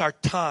believe it's our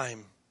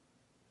time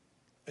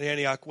at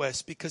Antioch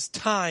West because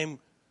time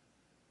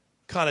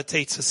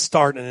connotates a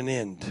start and an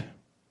end.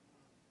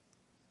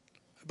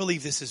 I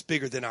believe this is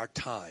bigger than our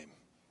time.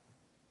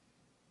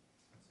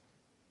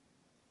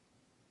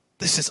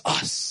 This is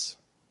us.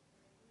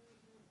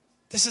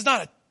 This is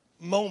not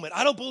a moment.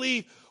 I don't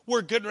believe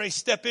we're getting ready to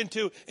step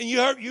into,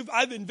 and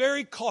I've been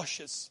very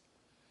cautious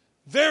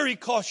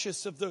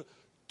of the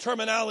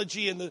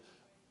terminology and the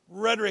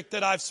rhetoric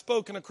that I've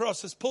spoken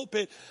across this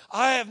pulpit.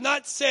 I have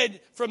not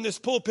said from this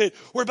pulpit,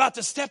 we're about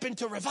to step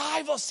into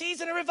revival,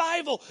 season of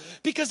revival,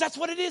 because that's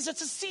what it is.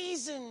 It's a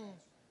season.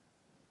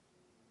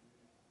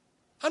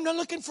 I'm not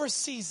looking for a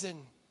season.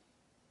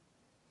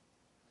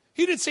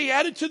 He didn't say he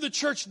added to the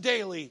church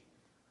daily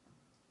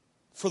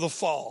for the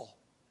fall.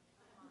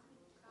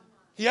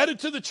 He added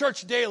to the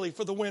church daily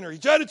for the winter. He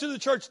added to the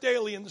church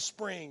daily in the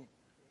spring.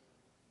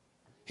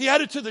 He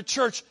added to the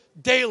church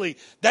daily.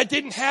 That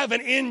didn't have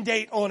an end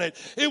date on it.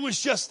 It was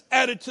just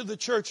added to the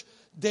church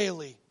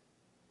daily.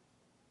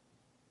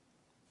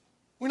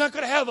 We're not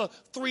going to have a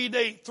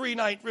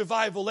 3-night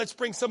revival. Let's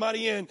bring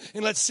somebody in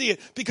and let's see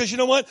it. Because you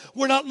know what?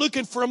 We're not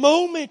looking for a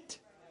moment.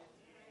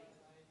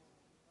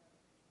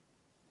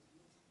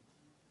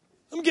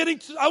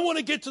 I want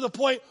to get to the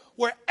point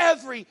where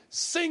every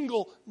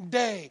single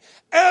day,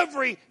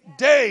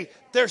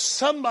 there's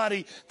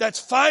somebody that's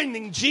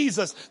finding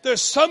Jesus.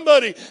 There's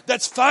somebody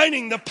that's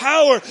finding the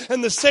power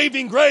and the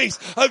saving grace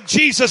of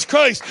Jesus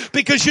Christ.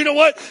 Because you know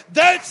what?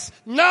 That's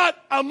not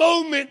a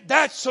moment,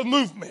 that's a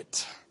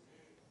movement.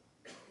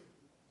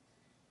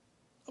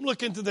 I'm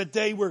looking to the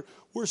day where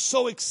we're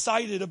so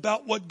excited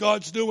about what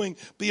God's doing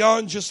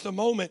beyond just a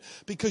moment.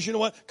 Because you know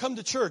what? Come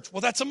to church.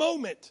 Well, that's a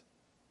moment.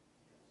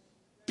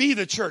 Be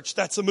the church.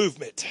 That's a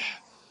movement.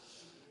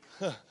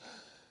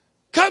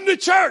 Come to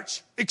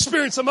church.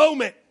 Experience a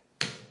moment.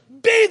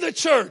 Be the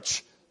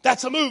church.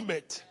 That's a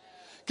movement.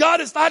 God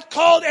has not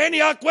called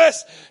Antioch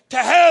West to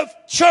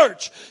have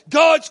church.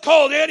 God's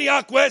called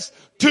Antioch West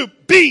to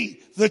be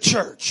the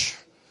church.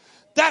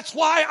 That's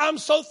why I'm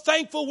so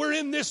thankful we're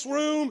in this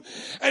room.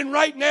 And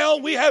right now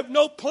we have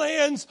no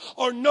plans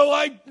or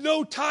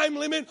no time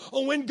limit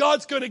on when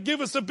God's going to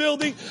give us a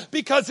building,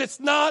 because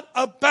it's not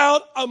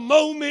about a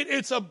moment.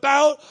 It's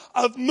about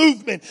a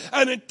movement.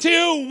 And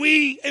until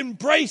we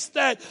embrace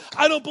that,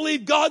 I don't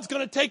believe God's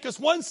going to take us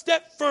one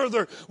step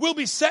further. We'll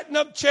be setting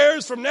up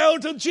chairs from now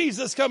until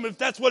Jesus comes, if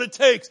that's what it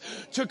takes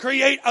to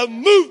create a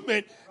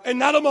movement and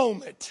not a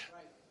moment.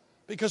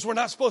 Because we're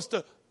not supposed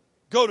to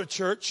go to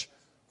church.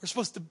 We're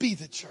supposed to be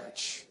the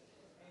church.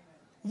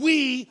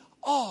 We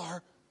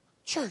are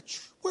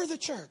church. We're the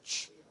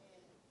church.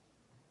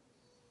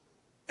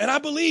 And I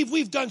believe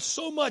we've done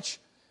so much,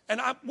 and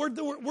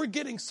we're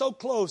getting so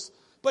close,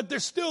 but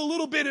there's still a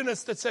little bit in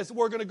us that says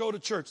we're going to go to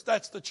church.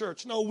 That's the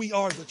church. No, we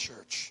are the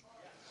church.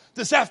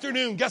 This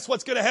afternoon, guess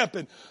what's going to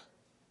happen?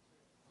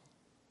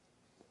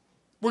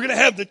 We're going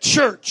to have the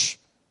church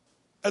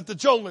at the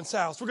Jolin's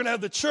house. We're going to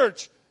have the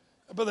church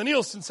at Brother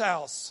Nielsen's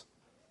house.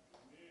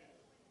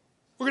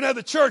 We're going to have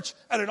the church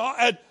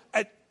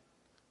at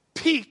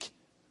Peak.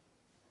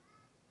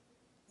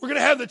 We're going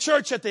to have the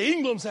church at the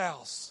Ingram's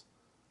house.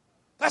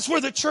 That's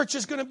where the church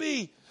is going to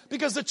be.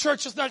 Because the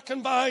church is not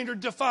confined or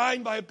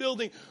defined by a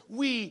building.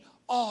 We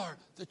are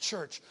the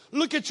church.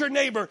 Look at your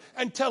neighbor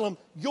and tell him,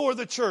 you're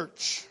the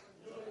church.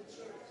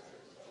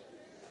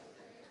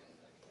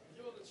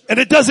 And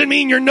it doesn't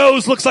mean your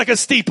nose looks like a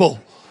steeple.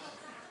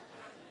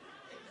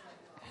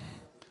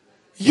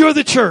 You're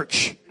the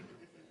church.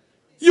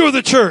 You're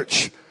the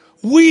church.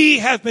 We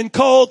have been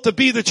called to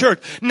be the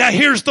church. Now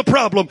here's the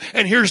problem,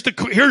 and here's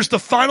the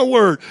final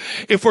word.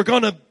 If we're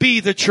going to be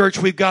the church,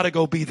 we've got to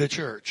go be the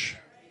church.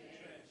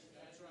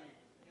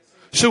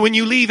 So when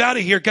you leave out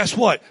of here, guess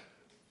what?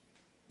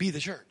 Be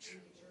the church.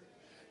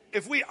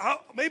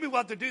 Maybe we'll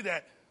have to do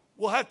that.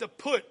 We'll have to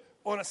put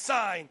on a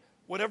sign,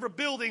 whatever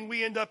building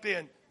we end up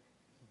in,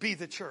 be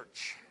the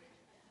church.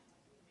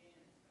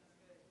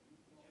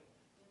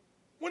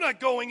 We're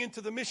not going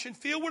into the mission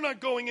field. We're not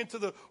going into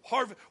the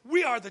harvest.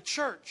 We are the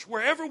church.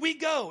 Wherever we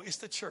go, it's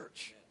the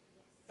church.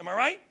 Am I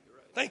right?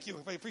 Thank you.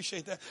 I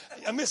appreciate that.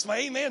 I missed my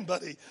amen,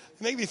 buddy.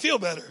 It made me feel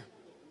better.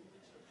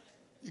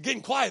 You're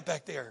getting quiet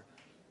back there.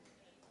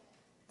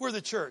 We're the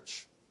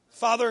church.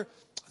 Father,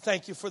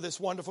 thank you for this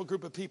wonderful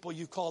group of people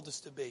you've called us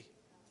to be.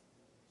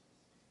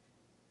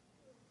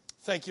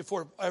 Thank you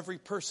for every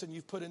person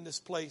you've put in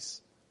this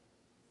place.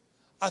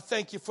 I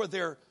thank you for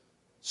their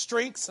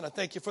strengths and I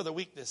thank you for the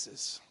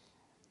weaknesses.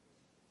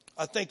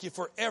 I thank you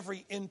for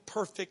every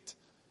imperfect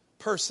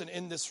person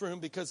in this room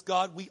because,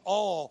 God, we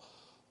all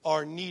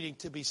are needing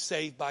to be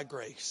saved by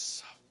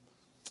grace.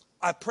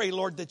 I pray,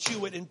 Lord, that you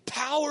would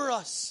empower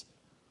us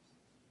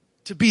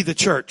to be the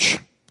church.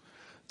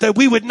 That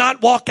we would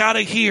not walk out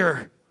of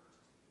here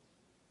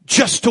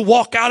just to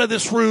walk out of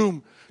this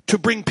room to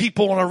bring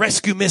people on a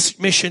rescue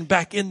mission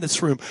back in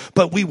this room.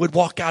 But we would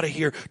walk out of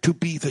here to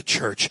be the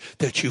church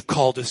that you've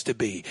called us to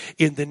be.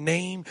 In the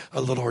name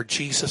of the Lord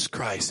Jesus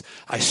Christ,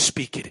 I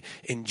speak it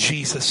in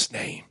Jesus'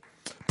 name.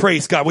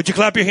 Praise God. Would you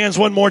clap your hands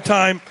one more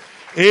time?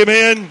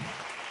 Amen.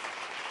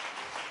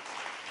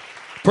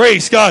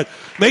 Praise God.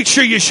 Make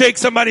sure you shake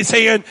somebody's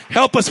hand.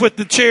 Help us with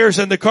the chairs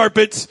and the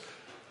carpets.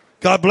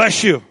 God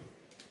bless you.